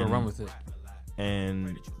people run with it,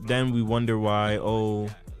 and then we wonder why,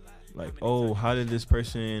 how did this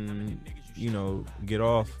person get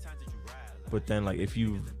off? But then, like, if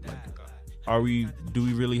you like, do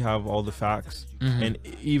we really have all the facts? And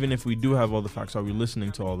even if we do have all the facts, are we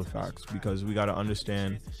listening to all the facts? Because we got to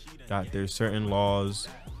understand that there's certain laws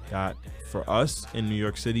that for us in New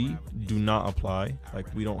York City do not apply.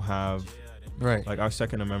 Like, we don't have, right, like, our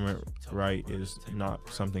Second Amendment right is not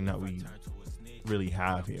something that we really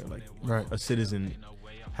have here. Like, right, a citizen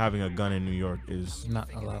having a gun in New York is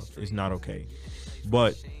not allowed, is not okay.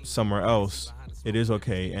 But somewhere else it is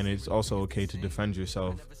okay, and it's also okay to defend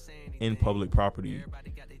yourself in public property.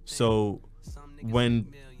 So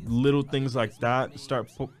when little things like that start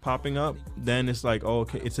popping up, then it's like, oh,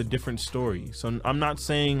 okay, it's a different story. So I'm not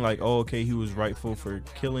saying like, oh, okay, he was rightful for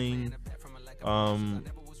killing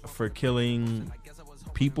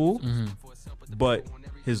people, but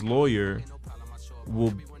his lawyer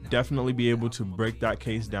will definitely be able to break that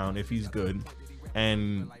case down if he's good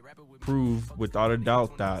and prove without a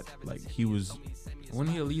doubt that like he was.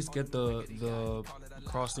 Wouldn't he at least get the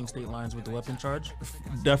crossing state lines with the weapon charge?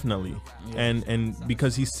 Definitely. Yeah. And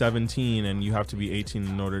because he's 17 and you have to be 18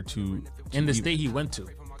 in order to in the state he went to,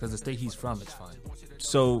 because the state he's from, it's fine.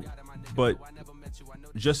 So, but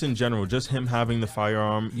just in general, just him having the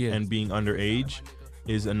firearm and being underage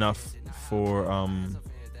is enough for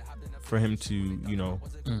him to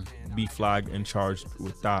be flagged and charged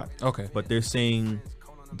with that. Okay. But they're saying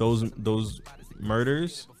those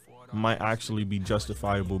murders might actually be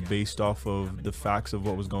justifiable based off of the facts of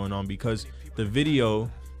what was going on, because the video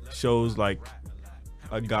shows like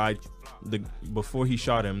a guy, before he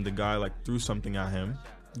shot him, the guy like threw something at him.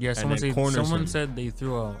 Yeah, someone said they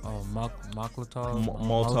threw a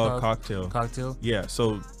Molotov cocktail. Yeah,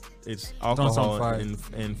 so it's alcohol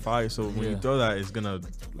and fire. So when you throw that, it's gonna,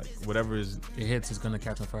 like, whatever it hits is gonna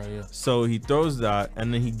catch on fire. Yeah. So he throws that,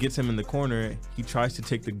 and then he gets him in the corner. He tries to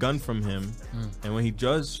take the gun from him, and when he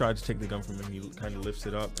does try to take the gun from him, he kind of lifts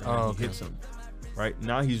it up and then he hits him. Right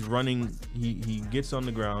now he's running. He gets on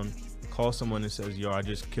the ground, calls someone and says, "Yo, I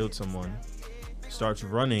just killed someone." Starts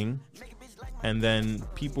running. And then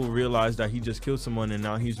people realize that he just killed someone, and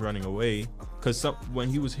now he's running away. Because when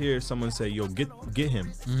he was here, someone said, "Yo, get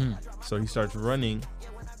him." So he starts running,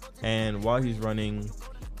 and while he's running,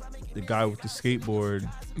 the guy with the skateboard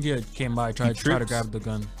came by, tried to grab the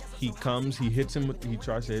gun. He comes, he hits him he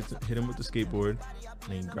tries to hit him with the skateboard,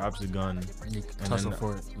 and he grabs the gun. And tussle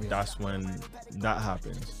for it. Yeah. That's when that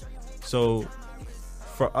happens. So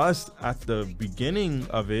for us at the beginning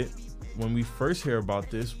of it, when we first hear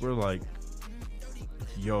about this, we're like,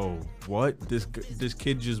 yo, what? This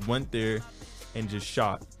kid just went there and just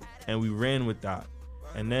shot, and we ran with that.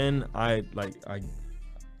 And then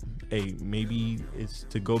maybe it's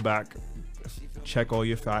to go back, check all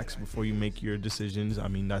your facts before you make your decisions. I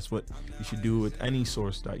mean, that's what you should do with any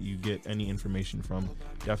source that you get any information from.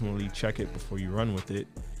 Definitely check it before you run with it.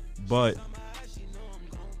 But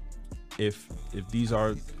if these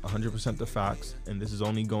are 100% the facts, and this is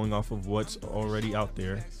only going off of what's already out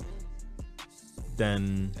there,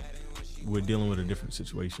 then we're dealing with a different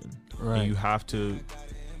situation. Right. And you have to,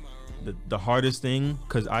 the hardest thing,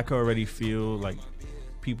 because I could already feel like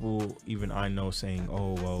people, even I know, saying,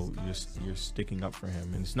 "Oh, well, you're sticking up for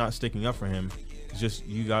him," and it's not sticking up for him. It's just,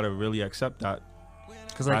 you gotta really accept that.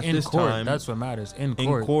 Because like in court, that's what matters. In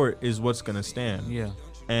court is what's gonna stand. Yeah.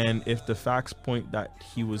 And if the facts point that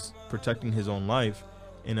he was protecting his own life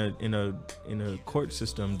in a court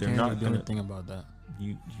system, they're not do anything about that.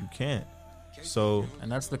 You can't. So,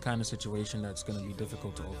 and that's the kind of situation that's going to be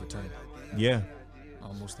difficult to overturn. Yeah,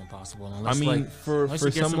 almost impossible. Unless, I mean, for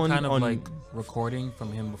you get someone some kind of on, like recording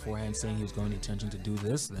from him beforehand saying he was going to intention to do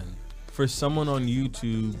this, then for someone on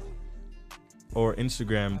YouTube or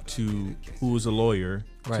Instagram who is a lawyer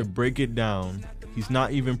to break it down, he's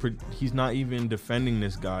not even defending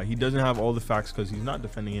this guy. He doesn't have all the facts because he's not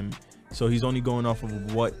defending him. So he's only going off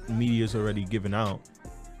of what media's already given out.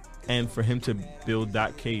 And for him to build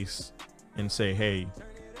that case and say, hey,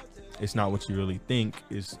 it's not what you really think,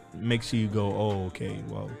 makes you go, oh, okay,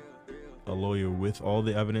 well, a lawyer with all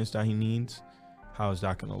the evidence that he needs, how is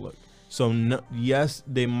that gonna look? So no, yes,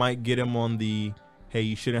 they might get him on the, hey,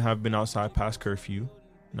 you shouldn't have been outside past curfew.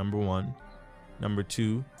 Number one. Number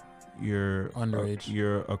two, you're underage.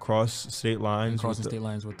 You're across state lines. Crossing state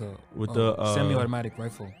lines with the semi-automatic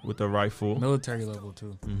rifle. With the rifle. Military level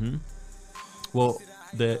too. Mm-hmm. Well,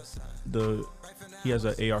 he has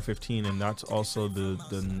an AR-15, and that's also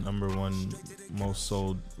the number one most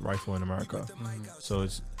sold rifle in America. Mm-hmm. So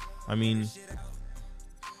it's, I mean,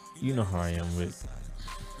 you know how I am with.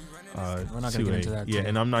 We're not gonna get into that. Yeah,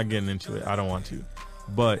 and I'm not getting into it. I don't want to,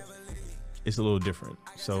 but it's a little different.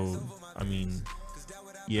 So I mean,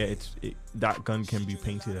 yeah, that gun can be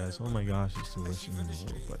painted as, oh my gosh, it's the worst thing in the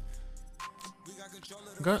world.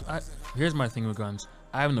 But here's my thing with guns.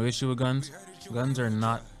 I have no issue with guns. Guns are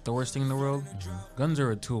not the worst thing in the world. Mm-hmm. Guns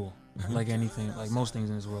are a tool, like anything, like most things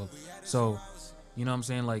in this world. So, you know what I'm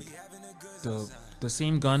saying? Like the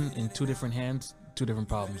same gun in two different hands, two different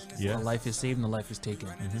problems. Yeah. A life is saved and a life is taken.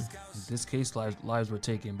 Mm-hmm. In this case, lives were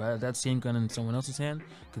taken. But that same gun in someone else's hand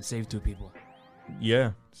could save two people.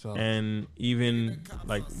 Yeah. So, and even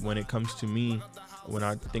like when it comes to me, when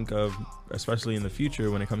I think of, especially in the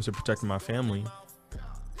future, when it comes to protecting my family.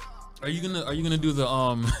 Are you gonna do the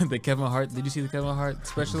the Kevin Hart? Did you see the Kevin Hart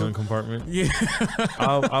special? Gun compartment? Yeah.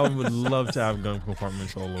 I would love to have gun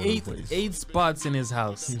compartments all over the place. 8 spots in his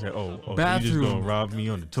house. He's like, oh, bathroom. You just gonna rob me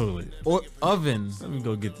on the toilet? Or oven. Let me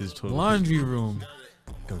go get this toilet. Laundry room.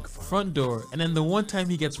 Front door. And then the one time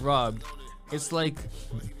he gets robbed, it's like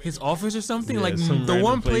his office or something. Yeah, like some the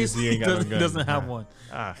one place he he doesn't have one.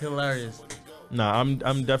 Hilarious. Nah,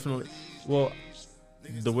 I'm definitely, well,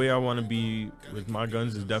 the way I want to be with my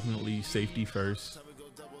guns is definitely safety first.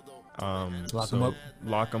 Lock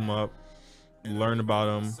them up. Learn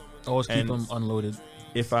about them. Always keep them unloaded.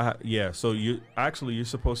 So you're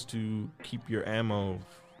supposed to keep your ammo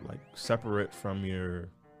like separate from your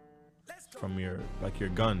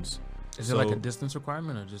guns. Is it like a distance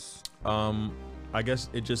requirement or just? I guess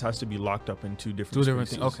it just has to be locked up in two different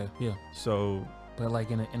things. Okay, yeah. So, but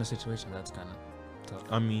like in a situation that's kind of tough.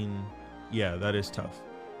 I mean, yeah, that is tough.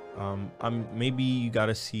 Maybe you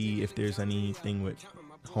gotta see if there's anything with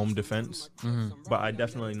home defense. Mm-hmm. But I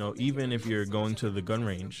definitely know, even if you're going to the gun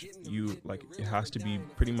range, it has to be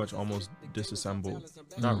pretty much almost disassembled.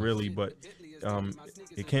 Not really, but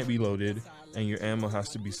it can't be loaded, and your ammo has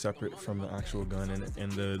to be separate from the actual gun,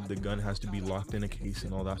 and the gun has to be locked in a case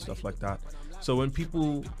and all that stuff like that. So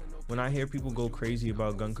when I hear people go crazy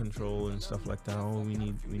about gun control and stuff like that, oh, we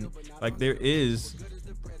need like, there is,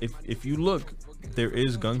 if you look, there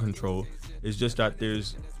is gun control. It's just that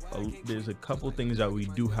there's a couple things that we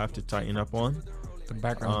do have to tighten up on. The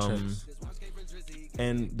background checks.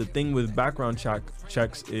 And the thing with background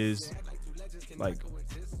checks is like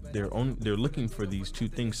they're looking for these two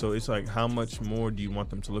things. So it's like, how much more do you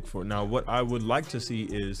want them to look for? Now, what I would like to see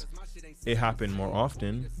is it happen more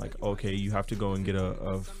often. Like, okay, you have to go and get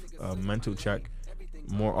a mental check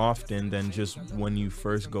more often than just when you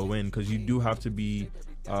first go in, because you do have to be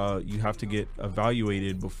you have to get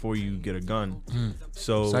evaluated before you get a gun.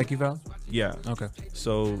 So psych eval? Yeah. Okay.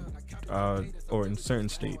 So or in certain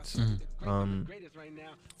states.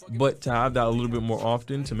 But to have that a little bit more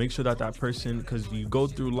often, to make sure that person, because you go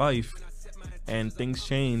through life and things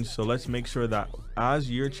change, so let's make sure that as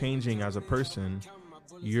you're changing as a person,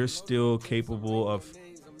 you're still capable of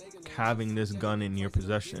having this gun in your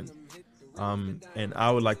possession. And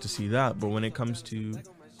I would like to see that. But when it comes to,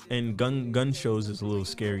 and gun shows is a little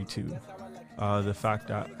scary too. The fact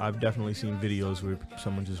that I've definitely seen videos where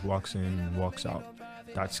someone just walks in and walks out.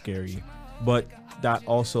 That's scary. But that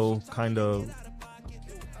also kind of,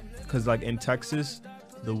 because like in Texas,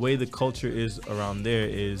 the way the culture is around there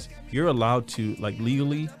is you're allowed to, like,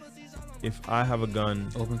 legally, if I have a gun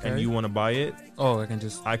and you want to buy it,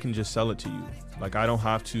 I can just sell it to you. Like, I don't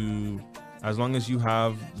have to, as long as you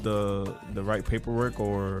have the right paperwork,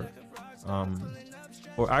 or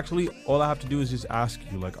actually all I have to do is just ask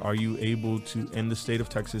you, like, are you able to, in the state of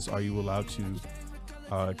Texas, are you allowed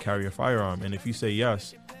to carry a firearm? And if you say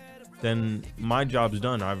yes, then my job's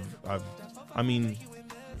done. I mean,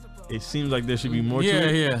 it seems like there should be more to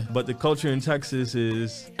it. Yeah. But the culture in Texas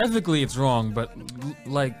is, ethically it's wrong, but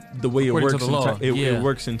like the way it works it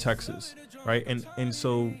works in Texas, right? And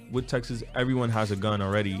so with Texas, everyone has a gun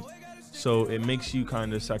already, so it makes you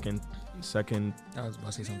kind of second. I was about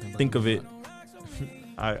to say something. Think of it.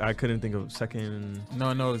 I couldn't think of second.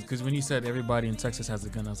 No, because when you said everybody in Texas has a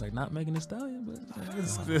gun, I was like, not Megan Thee Stallion, but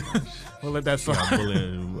we'll let that slide.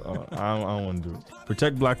 I don't want to do it.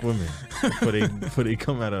 Protect black women before they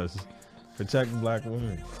come at us. Protect black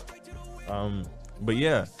women. But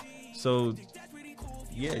yeah, so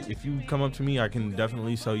yeah, if you come up to me, I can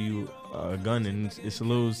definitely sell you a gun, and it's a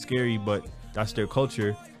little scary, but that's their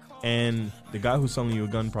culture. And the guy who's selling you a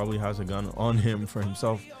gun probably has a gun on him for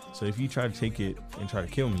himself. So if you try to take it and try to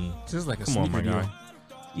kill me, Just like a come on, my sneaker guy. deal.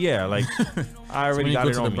 Yeah, like I So when already you got go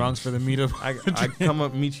it to on the me. Bronx for the meetup. I come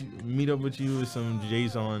up meet up with you with some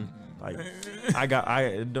J's on. Like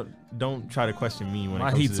I don't try to question me when My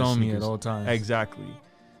it comes heat's to the on me at sneakers. all times. Exactly.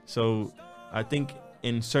 So I think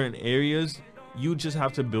in certain areas you just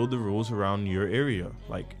have to build the rules around your area.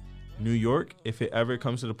 Like New York, if it ever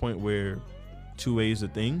comes to the point where 2A is a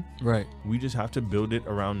thing, Right. we just have to build it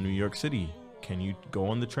around New York City. Can you go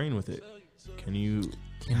on the train with it? Can you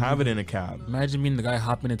have it in a cab? Imagine being the guy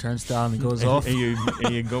hopping the turnstile and it goes off. And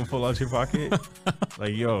you go pull out your pocket.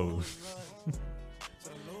 Like, yo,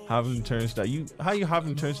 hopping the turnstile. How you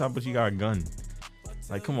hopping the turnstile but you got a gun?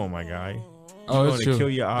 Like, come on, my guy. You Oh, want it's to true. kill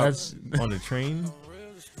your op That's on the train?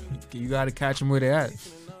 you gotta catch him where they at.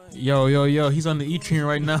 Yo, he's on the E train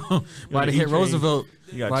right now. About to the hit E-train. Roosevelt.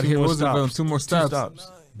 You got About to two hit more Roosevelt and stops. 2 more Two stops.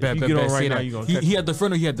 stops. Bet, If bet, you get bet. on Say right now, that. you gonna He catch at the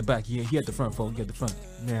front or he at the back? He at the front, folks. He at the front.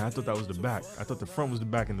 Man, I thought that was the back. I thought the front was the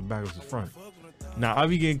back and the back was the front. Now I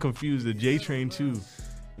be getting confused. The J train too.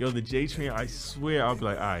 Yo, the J train. I swear I'll be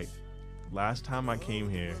like, all right. Last time I came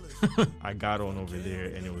here, I got on over there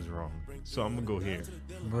and it was wrong. So I'm gonna go here.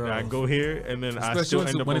 Bro. And I go here and then I Especially still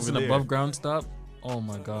end up when it's over an there. above ground stop. Oh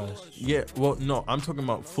my gosh. Yeah. Well, no, I'm talking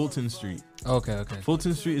about Fulton Street. Okay.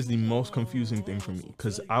 Fulton Street is the most confusing thing for me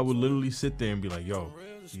because I would literally sit there and be like, yo,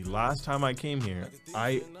 the last time I came here,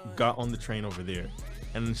 I got on the train over there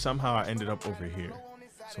and then somehow I ended up over here.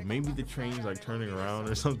 So maybe the train's like turning around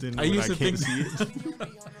or something. I when used to can't think see it.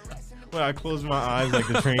 When I close my eyes, like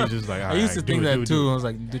the train's just like, I used to do think it, that do it, too. do I was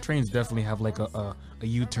like, the trains definitely have like a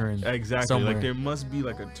U-turn. Exactly. Somewhere. Like there must be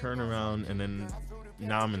like a turnaround and then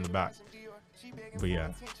now I'm in the back. But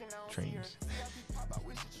yeah, trains.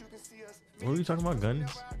 What were we talking about? Guns?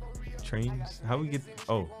 Trains? How we get?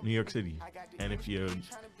 Oh, New York City. And if you're,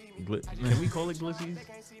 can we call it glizzies?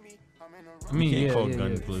 I mean, You can't yeah, call yeah,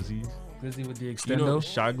 guns yeah. glizzies. Glizzy with the You extendo. know,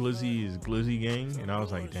 Shot Glizzy is Glizzy Gang, and I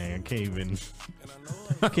was like, dang, I can't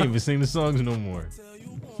even sing the songs no more.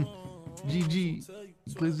 GG,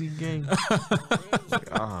 Glizzy Gang. Like,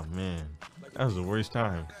 ah man, that was the worst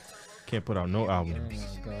time. Can't put out no Oh albums.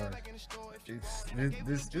 my god.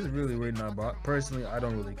 This is really weird now, but personally, I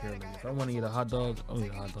don't really care. Like, if I want to eat a hot dog, I'll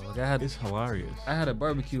eat a hot dog. Like, It's hilarious. I had a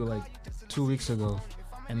barbecue like 2 weeks ago,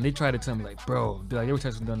 and they tried to tell me like, bro, be like, they were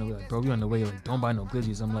texting down the way, like, bro, we on the way, like, don't buy no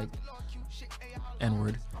glizzies. I'm like,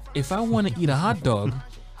 N-word. If I want to eat a hot dog,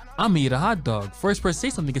 I'm gonna eat a hot dog. First person say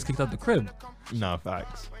something gets kicked out the crib. Nah,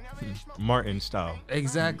 facts. Martin style.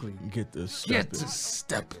 Exactly. Get this. Get to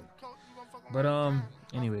stepping. But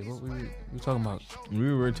anyway, what we were talking about.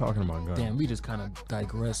 We were talking about guns. Damn, we just kind of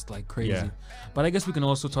digressed like crazy. Yeah. But I guess we can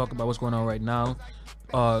also talk about what's going on right now.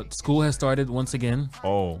 School has started once again.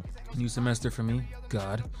 Oh, New semester for me.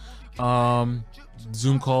 God.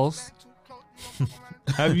 Zoom calls.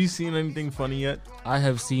 have you seen anything funny yet? I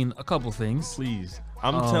have seen a couple things. Please.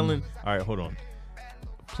 I'm telling. All right, hold on.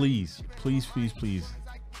 Please.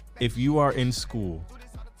 If you are in school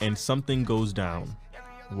and something goes down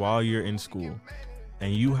while you're in school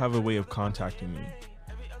and you have a way of contacting me,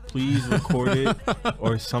 please record it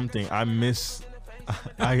or something. I miss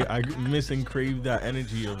and crave that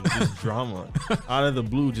energy of just drama out of the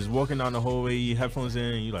blue, just walking down the hallway, you headphones in,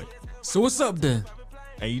 and you like, So what's up then?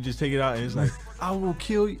 and you just take it out and it's like, I will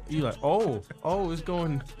kill you. You like, oh, it's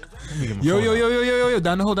going. Let me get my Yo, phone yo, out.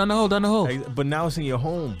 down the hole. But now it's in your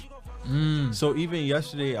home. So even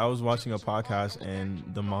yesterday I was watching a podcast and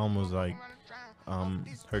the mom was like,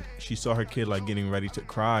 she saw her kid like getting ready to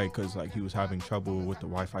cry because like he was having trouble with the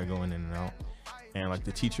Wi-Fi going in and out, and like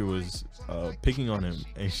the teacher was picking on him,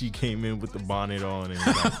 and she came in with the bonnet on and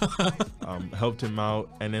like, helped him out.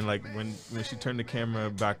 And then like when she turned the camera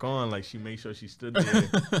back on, like she made sure she stood there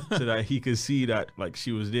so that he could see that like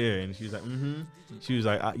she was there. And she was like, she was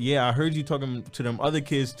like, yeah, I heard you talking to them other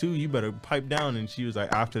kids too, you better pipe down. And she was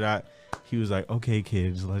like, after that he was like, okay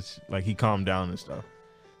kids, let's, like, he calmed down and stuff.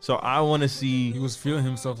 So I want to see, He was feeling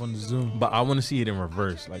himself on the Zoom. but I want to see it in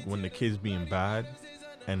reverse, like when the kid's being bad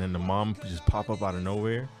and then the mom just pop up out of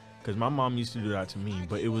nowhere. Because my mom used to do that to me,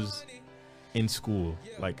 but it was in school.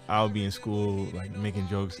 Like I would be in school, like making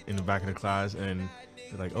jokes in the back of the class, and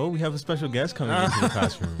they're like, "Oh, we have a special guest coming into the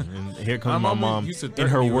classroom," and here comes my mom used to in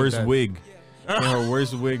threaten her me with worst that. wig. In her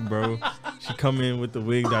worst wig, bro. She come in with the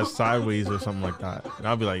wig that's sideways or something like that, and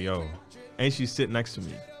I'll be like, "Yo," and she sit next to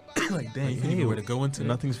me. Like, dang, you Hey, know where to go into.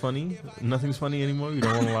 Nothing's funny. Nothing's funny anymore. You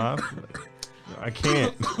don't want to laugh. I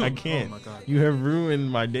can't. I can't. Oh my God. You have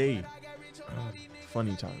ruined my day.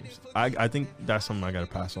 funny times. I think that's something I gotta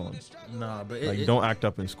pass on. Nah, but Like, don't act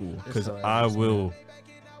up in school, because I will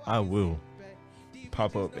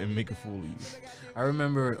pop up and make a fool of you. I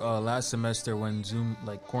remember last semester when Zoom,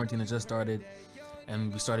 like quarantine had just started,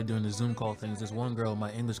 and we started doing the Zoom call things. There's one girl in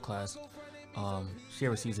my English class. She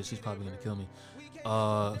ever sees it, she's probably gonna kill me. It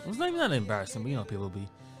was not even that embarrassing, but you know people be.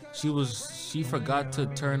 She forgot to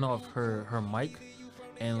turn off her mic,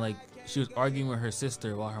 and like she was arguing with her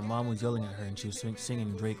sister while her mom was yelling at her, and she was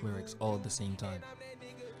singing Drake lyrics all at the same time.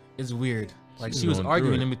 It's weird. Like she was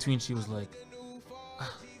arguing in between. She was like,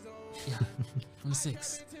 "Yeah, I'm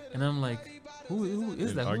 6," and I'm like, "Who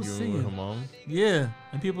is that? Who's singing?" With her mom? Yeah,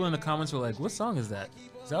 and people in the comments were like, "What song is that?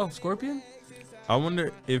 Is that Scorpion?" I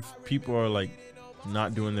wonder if people are like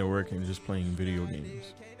not doing their work and just playing video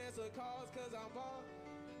games.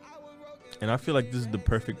 And I feel like this is the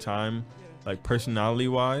perfect time, like personality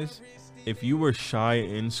wise, if you were shy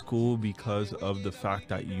in school because of the fact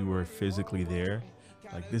that you were physically there,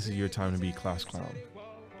 like this is your time to be class clown.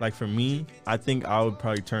 Like for me, I think I would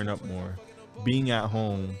probably turn up more being at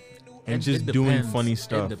home and just doing funny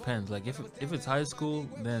stuff. It depends. Like if it's high school,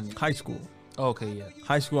 then high school. Oh, okay, yeah.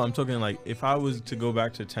 High school, I'm talking like if I was to go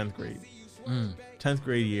back to 10th grade. 10th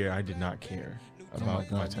grade year, I did not care about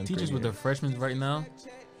my 10th grade teachers with their freshmen right now.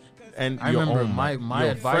 And I remember my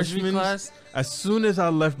advisory class. As soon as I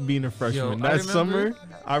left being a freshman, that summer,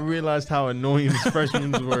 I realized how annoying the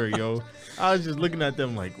freshmen were, yo. I was just looking at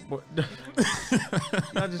them like, what?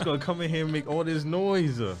 Y'all just gonna come in here and make all this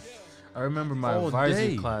noise. I remember my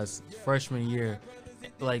advisory class freshman year,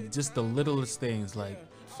 like just the littlest things, like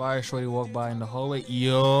fire shorty walk by in the hallway,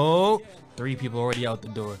 yo, 3 people already out the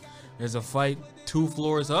door. There's a fight 2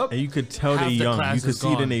 floors up, and you could tell they're young. You could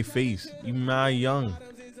see it in their face. You mad young.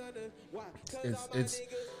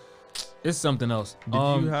 It's something else.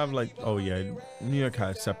 Did you have like? Oh yeah, New York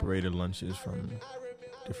had separated lunches from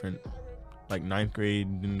different. Like 9th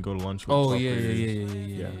grade didn't go to lunch with 12th graders.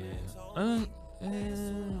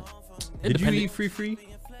 Did you eat free?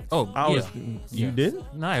 Oh, You did?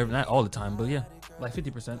 Not all the time, but yeah, like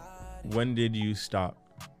 50%. When did you stop?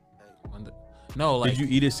 No, like. Did you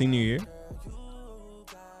eat it senior year?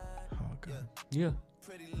 Oh god. Yeah.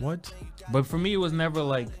 What? But for me, it was never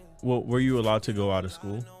like. Well, were you allowed to go out of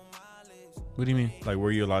school? What do you mean? Like,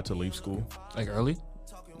 were you allowed to leave school? Like early?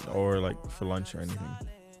 Or like for lunch or anything?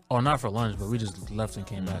 Oh, not for lunch, but we just left and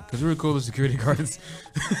came back because we were cool with security guards.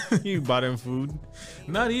 You bought them food?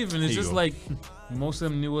 Not even. It's just like most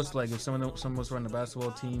of them knew us. Like if some of us were on the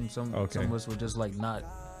basketball team, some of us were just like not,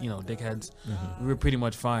 dickheads. We were pretty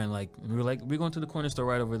much fine. Like we were like, we're going to the corner store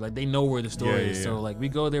right over. Like they know where the store is. So like we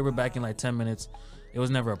go there, we're back in like 10 minutes. It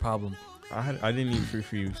was never a problem. I didn't eat free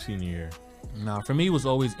for you senior year. Nah, for me it was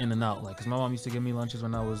always in and out. Like, cause my mom used to give me lunches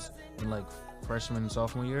when I was in like freshman and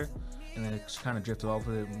sophomore year, and then it kind of drifted off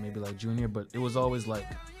with it maybe like junior. But it was always like,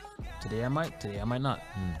 today I might not,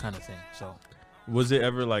 kind of thing. So, was it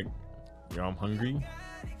ever like, yo, I'm hungry,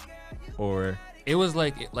 or? It was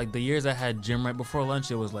like the years I had gym right before lunch.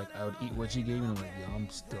 It was like I would eat what she gave me, and I'm like, yo, I'm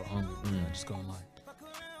still hungry. I just go online.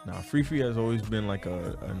 Nah, free has always been like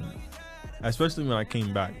especially when I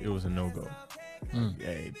came back, it was a no-go.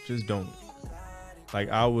 Hey, just don't. Like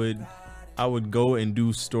I would go and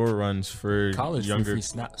do store runs for college younger. Free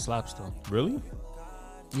slaps though. Really?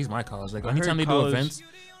 Use my college. Like anytime they do events,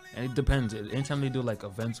 and it depends. Anytime they do like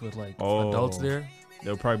events with like adults there,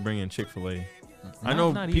 they'll probably bring in Chick-fil-A. I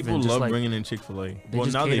know people love bringing in Chick-fil-A. Well,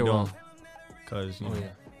 now they don't, cause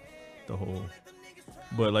the whole.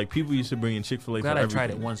 But like people used to bring in Chick-fil-A. Glad I tried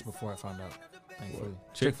it once before I found out. Thankfully,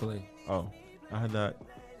 Chick-fil-A. Oh, I had that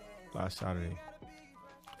last Saturday.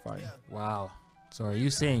 Fire. Wow. So are you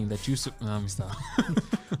saying that you? No, let me stop.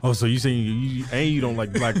 Oh, so you saying you don't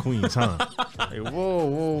like black queens, huh? Like,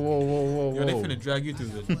 whoa. Yo, they finna drag you through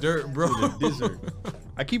the dirt, bro. To the desert.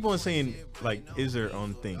 I keep on saying like "iser"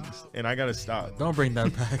 on things, and I gotta stop. Don't bring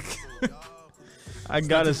that back. I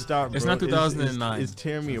gotta stop, bro. It's not 2009. It's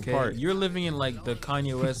tearing me apart. You're living in like the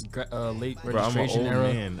Kanye West late registration era.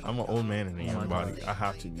 I'm an old man in a young body. I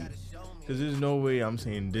have to be, because there's no way I'm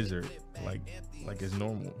saying "desert" like it's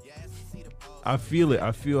normal. I feel it.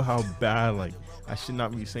 I feel how bad. Like I should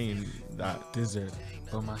not be saying that. Desert,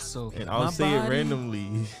 but my soul. And I'll say it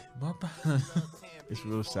randomly. My It's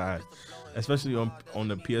real sad, especially on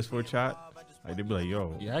the PS4 chat. Like they'd be like,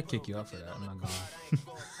 "Yo." Yeah, I kick you out for that. I'm not gonna.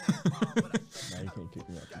 Nah, you can't kick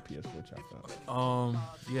me out the PS4 chat. Though.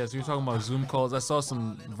 Yeah. So you're talking about Zoom calls. I saw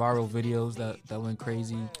some viral videos that went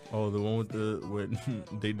crazy. Oh, the one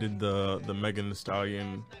with they did the Megan Thee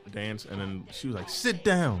Stallion dance, and then she was like, "Sit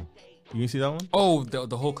down." You see that one? Oh,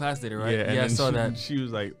 the whole class did it, right? Yeah, I saw that. She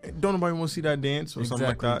was like, "Don't nobody want to see that dance," or something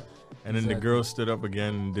like that. And then the girl stood up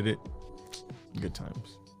again and did it. Good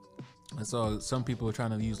times. I saw some people were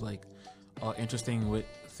trying to use like interesting with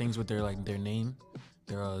things with their like their name,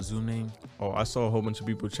 their Zoom name. Oh, I saw a whole bunch of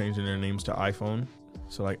people changing their names to iPhone.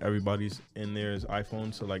 So like everybody's in there is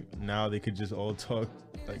iPhone. So like now they could just all talk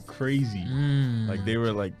like crazy. Like they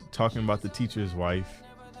were like talking about the teacher's wife.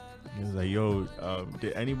 It was like, yo,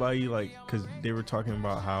 did anybody like, cause they were talking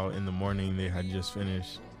about how in the morning they had just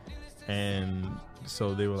finished. And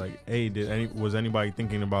so they were like, hey, was anybody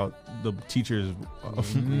thinking about the teacher's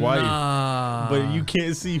wife? But you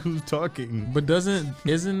can't see who's talking. But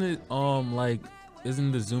isn't it like,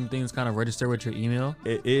 isn't the Zoom things kind of register with your email?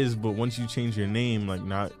 It is, but once you change your name, like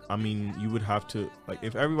you would have to, like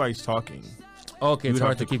if everybody's talking. Okay, it's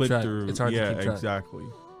hard to keep track. It's hard to keep track. Yeah, exactly.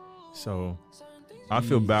 So I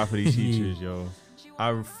feel bad for these teachers, yo.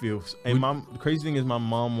 I feel, and the crazy thing is my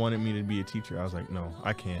mom wanted me to be a teacher. I was like, no,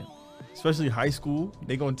 I can't. Especially high school,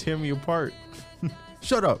 they gonna tear me apart.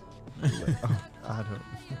 Shut up. Like, oh, I don't.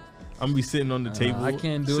 I'm gonna be sitting on the table. I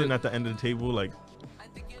can't do sitting it. At the end of the table, like.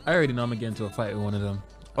 I already know I'm gonna get into a fight with one of them.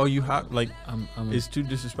 Oh, you have like. It's too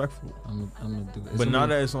disrespectful. I'm gonna do it. But now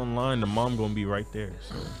that it's online, the mom gonna be right there.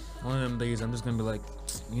 So one of them days, I'm just gonna be like,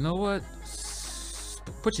 you know what?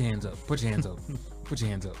 Put your hands up. Put your hands up. Put your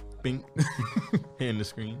hands up. Bing. Hitting the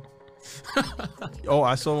screen. Oh,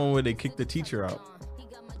 I saw one where they kicked the teacher out.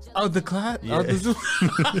 Oh, the class? Yeah. Oh, the Zoom.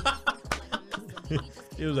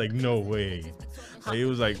 It was like, no way. Like, it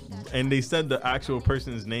was like, and they said the actual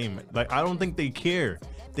person's name. Like, I don't think they care.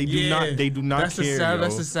 They do not. They do not care.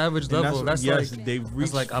 That's a savage level. That's yes, like, they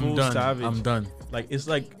reached like, full I'm done. savage. I'm done. Like, it's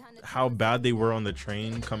like how bad they were on the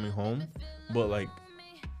train coming home, but like,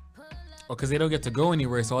 because they don't get to go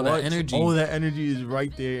anywhere. So all that energy. All that energy is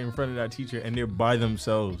right there in front of that teacher, and they're by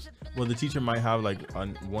themselves. Well, the teacher might have like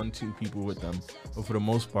 1-2 people with them, but for the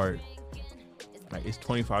most part, like it's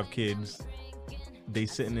 25 kids. They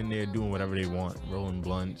sitting in there doing whatever they want, rolling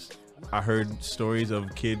blunts. I heard stories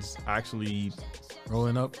of kids actually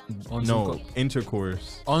rolling up on Zoom call.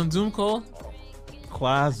 Intercourse on Zoom call.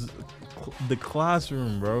 The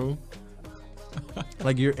classroom, bro.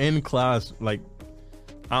 Like you're in class. Like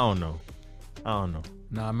I don't know.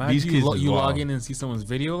 Nah, imagine you log in and see someone's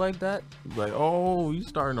video like that. Like, oh, you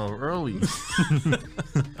starting off early.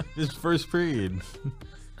 This first period.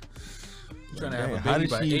 Trying to have a baby. How did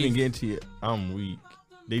by she 8? even get to it? I'm weak.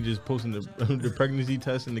 They just posting the pregnancy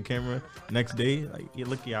test in the camera next day. Like, yeah,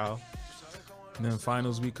 look, y'all. And then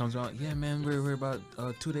finals week comes around. Yeah, man, we're about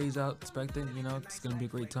 2 days out expecting. You know, it's gonna be a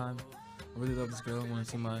great time. I really love this girl. I want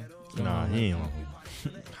to see my. Nah, he ain't on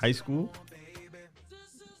high school.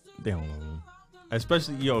 They don't know him.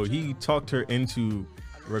 Especially, yo, he talked her into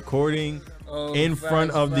recording in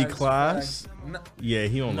front of the class. No, yeah,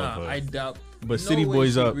 he don't love her. I doubt. But City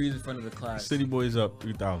Boys up. Agrees in front of the class. City Boys up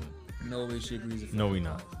 3,000. No way she agrees in front No, of we the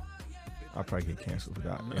not. class. I'll probably get canceled for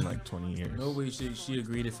that in like 20 years. No way she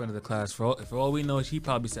agreed in front of the class. For all we know, she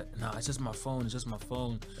probably said, "Nah, it's just my phone. It's just my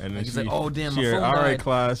phone." And then like, he's like, "Oh damn, my heard, phone all died. right,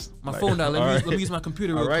 class. My like, phone died. Let me right. use my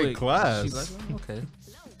computer real all right, quick." Class. She's like, "Oh, okay."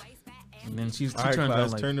 And then she all right, turns class,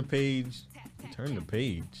 around like, turn the page. Turn the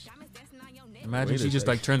page. Imagine she just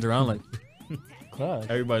like turns around like, class.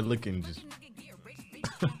 Everybody looking just.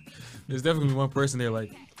 There's definitely one person there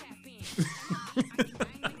like,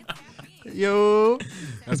 yo,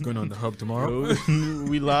 that's going on the hub tomorrow. Yo,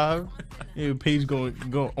 we live. Yeah, page going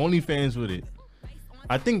OnlyFans with it.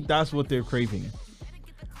 I think that's what they're craving.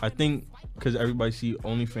 I think because everybody see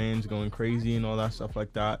OnlyFans going crazy and all that stuff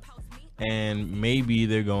like that, and maybe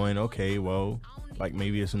they're going, okay, well, like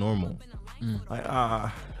maybe it's normal. Like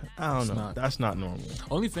I don't know. That's not normal.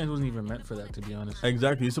 OnlyFans wasn't even meant for that, to be honest.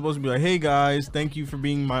 Exactly. It's supposed to be like, hey guys, thank you for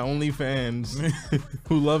being my OnlyFans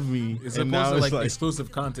who love me. It's and supposed now to it's like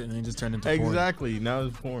exclusive content and then just turned into porn. Exactly. Now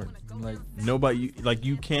it's porn. Like nobody like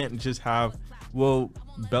you can't just have. Well,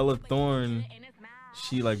 Bella Thorne,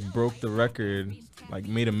 she like broke the record. Like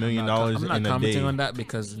made $1 million in a day. I'm not commenting on that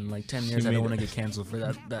because in like 10 years I don't want to get canceled for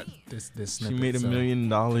this snippet. She made $1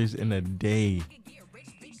 million in a day.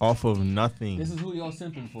 Off of nothing. This is who y'all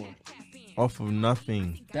simping for. Off of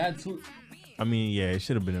nothing. That's who. I mean, yeah, it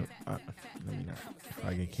should have been. Let me not. If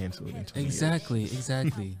I get canceled in 20 exactly.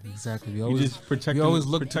 We always, you just protecting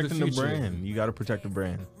the brand. You got to protect the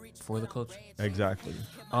brand for the culture. Exactly.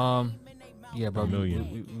 Yeah, but we'll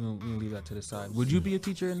leave that to the side. Would you be a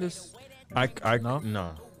teacher in this?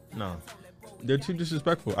 No. They're too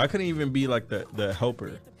disrespectful. I couldn't even be like the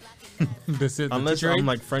helper. Unless I'm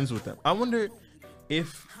like friends with them. I wonder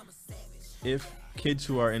if kids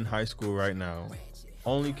who are in high school right now,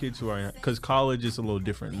 only kids who are in, because college is a little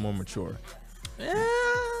different, more mature.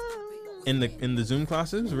 In the Zoom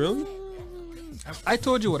classes, really? I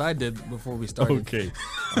told you what I did before we started. Okay.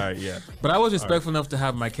 All right, yeah. But I was respectful enough to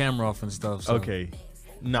have my camera off and stuff. So. Okay.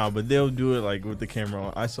 Nah, but they'll do it like with the camera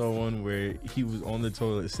on. I saw one where he was on the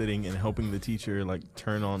toilet sitting and helping the teacher like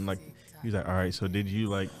turn on like he was like, all right, so did you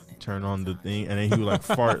like turn on the thing? And then he would like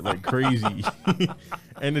fart like crazy.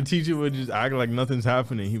 And the teacher would just act like nothing's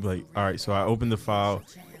happening. He'd be like, all right, so I opened the file,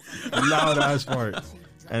 loud ass fart.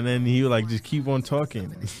 And then he would like just keep on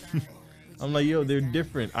talking. I'm like, yo, they're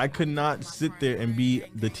different. I could not sit there and be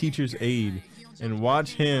the teacher's aide and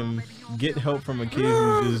watch him get help from a kid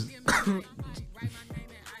who just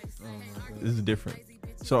this is different.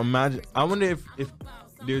 So imagine, I wonder if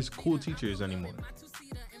there's cool teachers anymore,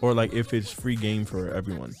 or like if it's free game for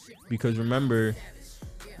everyone. Because remember,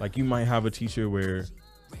 like you might have a teacher where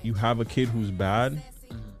you have a kid who's bad,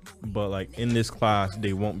 but like in this class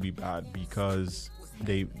they won't be bad because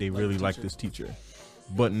they really like this teacher.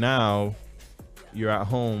 But now you're at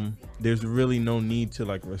home, there's really no need to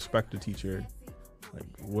like respect the teacher. Like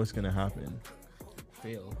what's gonna happen?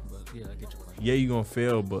 Fail, but yeah, I get your point. Yeah, you're gonna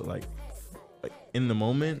fail, but like in the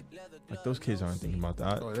moment, like those kids aren't thinking about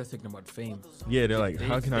that. Oh, they're thinking about fame. Yeah, they're like,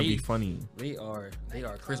 how can I be funny? They are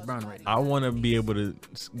Chris Brown right now. I want to be able to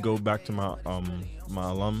go back to my my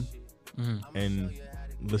alum and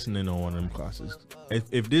listen in on one of them classes.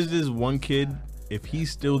 If this is one kid, if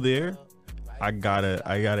he's still there, I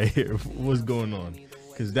gotta hear what's going on,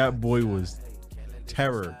 because that boy was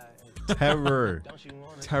terror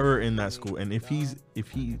in that school. And if he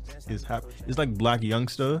is happy, it's like Black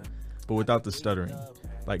Youngster, but without the stuttering,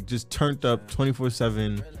 like just turned up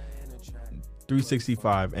 24/7,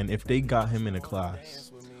 365. And if they got him in a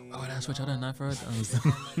class, oh, that's switch out that knife for us.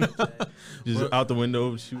 just out the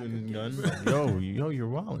window shooting his gun, like, yo, you're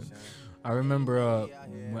wilding. I remember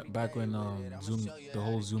back when Zoom, the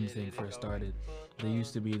whole Zoom thing first started. There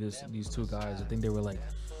used to be these two guys. I think they were like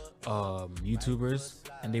YouTubers,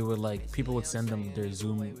 and they would like, people would send them their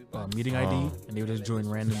Zoom meeting ID, and they would just join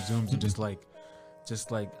random Zooms and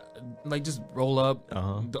just roll up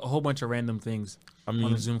a whole bunch of random things on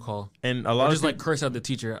a Zoom call, and a lot of just like curse out the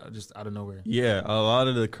teacher just out of nowhere. Yeah, a lot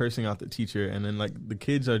of the cursing out the teacher, and then like the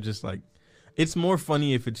kids are just like, it's more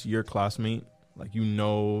funny if it's your classmate. Like, you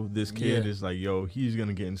know, this kid is like, yo, he's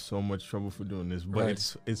gonna get in so much trouble for doing this, but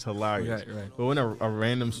it's hilarious. Right. But when a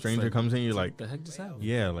random stranger comes in, you're like, the heck just happened?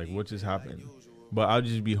 Yeah, like what just happened? But I'll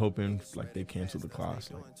just be hoping like they cancel the class.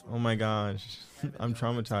 Like, oh my gosh, I'm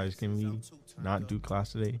traumatized. Can we not do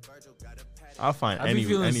class today? I'll find any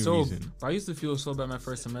reason. I used to feel so bad my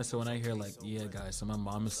first semester when I hear like, yeah, guys, so my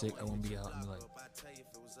mom is sick, I won't be out. I'm like,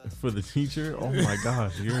 for the teacher, oh my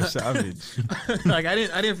gosh, you're a savage. Like I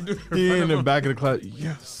didn't do it. He in the back of the class,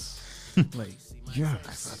 yes, like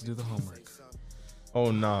yes, I have to do the homework. Oh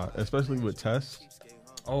nah, especially with tests.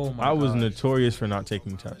 Oh my! I was notorious for not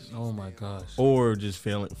taking tests. Oh my gosh! Or just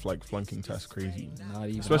failing, like flunking tests, crazy. Not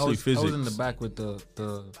even. Especially physics. I was in the back with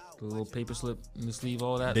the little paper slip in the sleeve,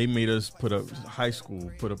 all that. They made us put up the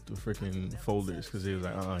freaking folders because they was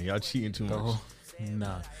like, y'all cheating too much.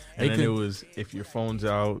 Nah. And then it was, if your phone's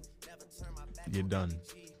out, you're done.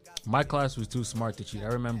 My class was too smart to cheat. I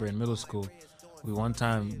remember in middle school, one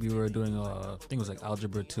time we were doing I think it was like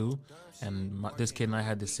algebra 2, and this kid and I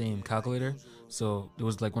had the same calculator. So it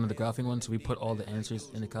was like one of the graphing ones. So we put all the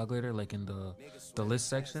answers in the calculator, like in the list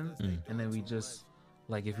section, and then we just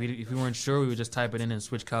like if we weren't sure, we would just type it in and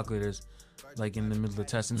switch calculators, like in the middle of the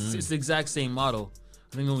test. And it's the exact same model.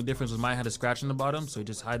 I think the only difference was mine had a scratch in the bottom, so he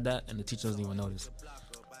just hide that, and the teacher doesn't even notice.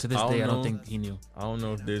 To this day, I don't think he knew. I don't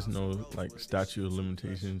know if there's no like statute of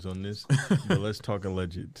limitations on this, but let's talk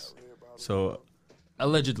allegeds. So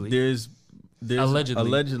allegedly, there's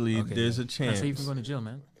allegedly okay, there's a chance. So you can go to jail,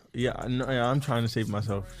 man. Yeah, I'm trying to save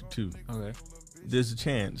myself too. Okay. There's a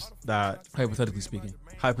chance that hypothetically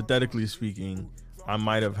speaking, I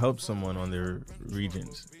might have helped someone on their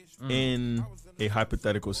Regents in a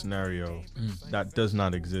hypothetical scenario that does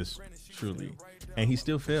not exist truly, and he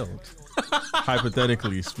still failed.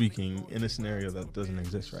 Hypothetically speaking, in a scenario that doesn't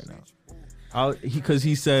exist right now,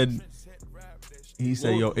 he said,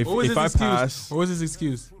 yo, if I pass, what was his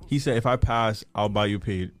excuse? He said, if I pass, I'll buy you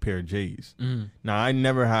a pair of J's. Now, I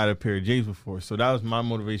never had a pair of J's before, so that was my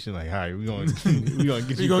motivation. Like, all right, we're gonna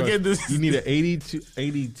get you. Get this. You need an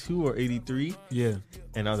 82 or 83. Yeah.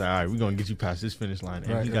 And I was like, all right, we're gonna get you past this finish line.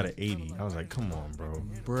 And he got an 80. I was like, come on,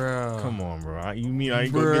 bro. Come on, bro. You mean I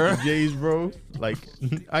ain't gonna get the J's, bro? Like,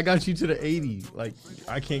 I got you to the 80. Like,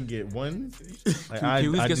 I can't get one. Like, can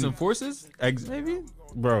you get some forces? Maybe.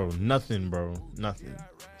 Bro, nothing.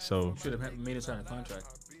 So should have made us sign a contract.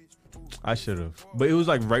 I should have, but it was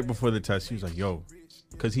like right before the test. He was like, "Yo,"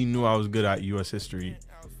 because he knew I was good at U.S. history.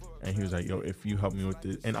 And he was like, "Yo, if you help me with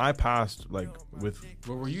this," and I passed like with.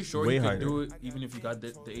 But were you sure way you could higher. do it even if you got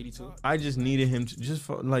the 82? I just needed him to just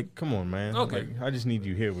like, come on, man. Okay. Like, I just need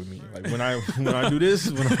you here with me. Like when I do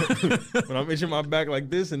this, when I'm itching my back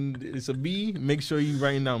like this, and it's a B, make sure you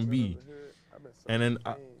writing down B. And then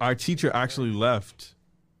our teacher actually left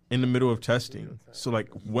in the middle of testing. So like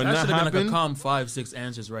when that should have happened, been like a calm 5-6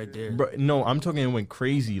 answers right there. bro, no, I'm talking. It went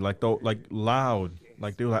crazy, like loud.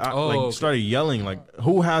 Like they were like, okay. started yelling. Like,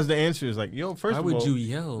 who has the answers? Like, yo, first Why of would all, you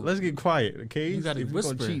yell? let's get quiet, okay? You gotta if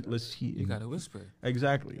whisper. We're gonna cheat, let's cheat. You gotta whisper.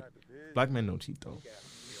 Exactly. Black men don't cheat though.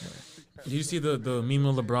 Did you see the meme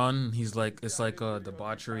of LeBron? He's like, it's like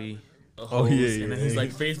debauchery. Oh yeah, yeah. And then he's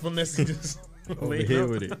like faithfulness. And just Over here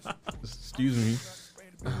with it. Excuse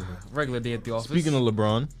me. Regular day at the office. Speaking of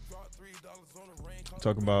LeBron,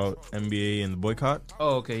 talk about NBA and the boycott.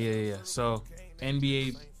 Oh, okay, yeah. So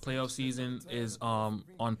NBA playoff season is on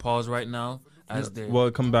pause right now as they. Well,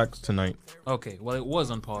 it come back tonight. Okay, well it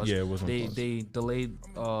was on pause. Yeah, it was on pause. They delayed.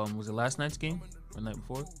 Was it last night's game or the night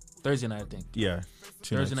before? Thursday night, I think. Yeah.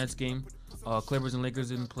 Thursday night's game. Clippers and Lakers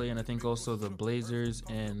didn't play, and I think also the Blazers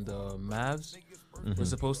and the Mavs were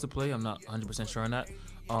supposed to play. I'm not 100% sure on that.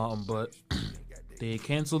 But they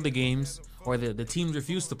canceled the games, or the teams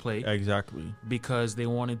refused to play. Exactly. Because they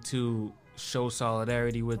wanted to show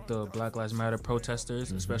solidarity with the Black Lives Matter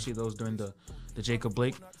protesters, especially those during the Jacob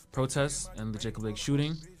Blake protests and the Jacob Blake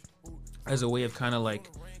shooting, as a way of kind of like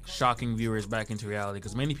shocking viewers back into reality.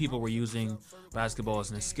 Because many people were using basketball as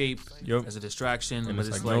an escape, as a distraction, And but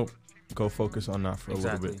it's like, nope, go focus on that for a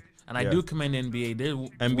little bit. And I do commend NBA. They're one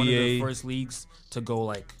of the first leagues to go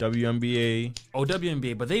like WNBA. Oh,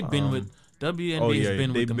 WNBA, but they've been with WNBA has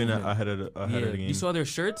been with the movement. ahead of the game. You saw their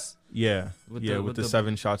shirts? Yeah, with the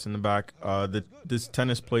 7 shots in the back. This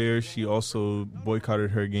tennis player, she also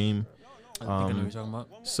boycotted her game. I think I know what you're talking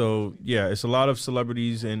about. So yeah, it's a lot of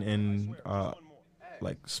celebrities and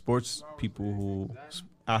like sports people who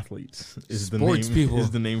athletes is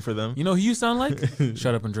the name for them. You know who you sound like?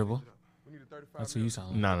 Shut up and dribble. That's who you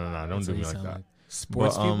sound like. No, don't do me like that.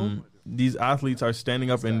 Sports people. These athletes are standing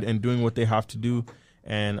up and doing what they have to do,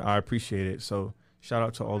 and I appreciate it. So shout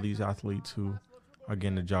out to all these athletes who are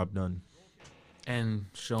getting the job done and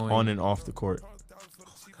showing on and off the court.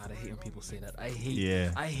 God, I hate when people say that. I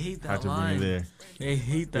hate that Had to line. bring it there. I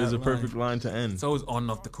hate that. It was a line. perfect line to end. It's always on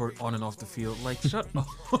and off the court, on and off the field. Like, shut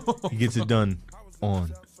up. He gets it done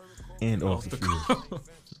on and off the field.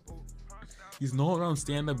 He's an all-around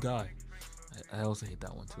stand-up guy. I also hate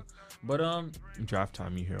that one too. But draft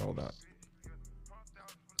time, you hear all that.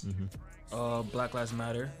 Black Lives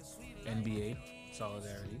Matter, NBA,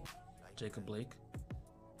 solidarity. Jacob Blake,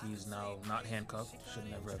 he's now not handcuffed. Should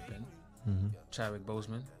never have been. Chadwick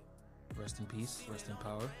Boseman, rest in peace, rest in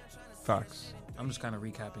power. Facts. I'm just kind of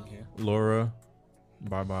recapping here. Laura,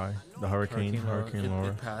 bye. The Hurricane Laura.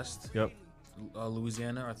 It passed. Yep.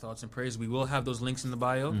 Louisiana, our thoughts and prayers. We will have those links in the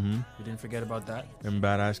bio. We didn't forget about that. And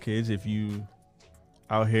badass kids, if you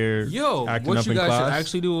out here acting what up you in guys class, should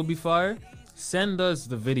actually do will be fire. Send us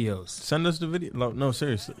the videos. Send us the video. No,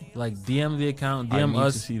 seriously. Like DM the account, I DM need to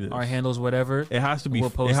us, see this. our handles, whatever. It has to be. We'll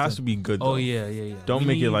post it has them. to be good. Though. Oh yeah. Don't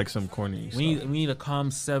make it like some corny. We need a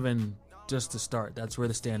calm 7 just to start. That's where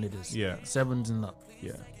the standard is. Yeah. 7s and up.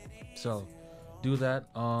 Yeah. So, do that.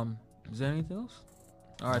 Is there anything else?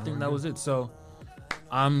 All right, I think that was it. So,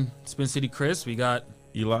 I'm Spin City Chris. We got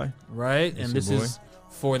Eli, right, and this is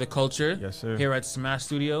For the Culture. Yes, sir. Here at Smash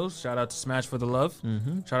Studios. Shout out to Smash for the love.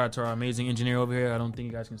 Shout out to our amazing engineer over here. I don't think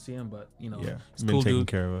you guys can see him, but you know, he's cool been taking dude.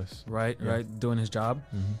 care of us. Right, doing his job.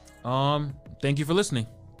 Thank you for listening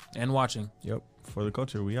and watching. Yep. For the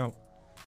Culture, we out.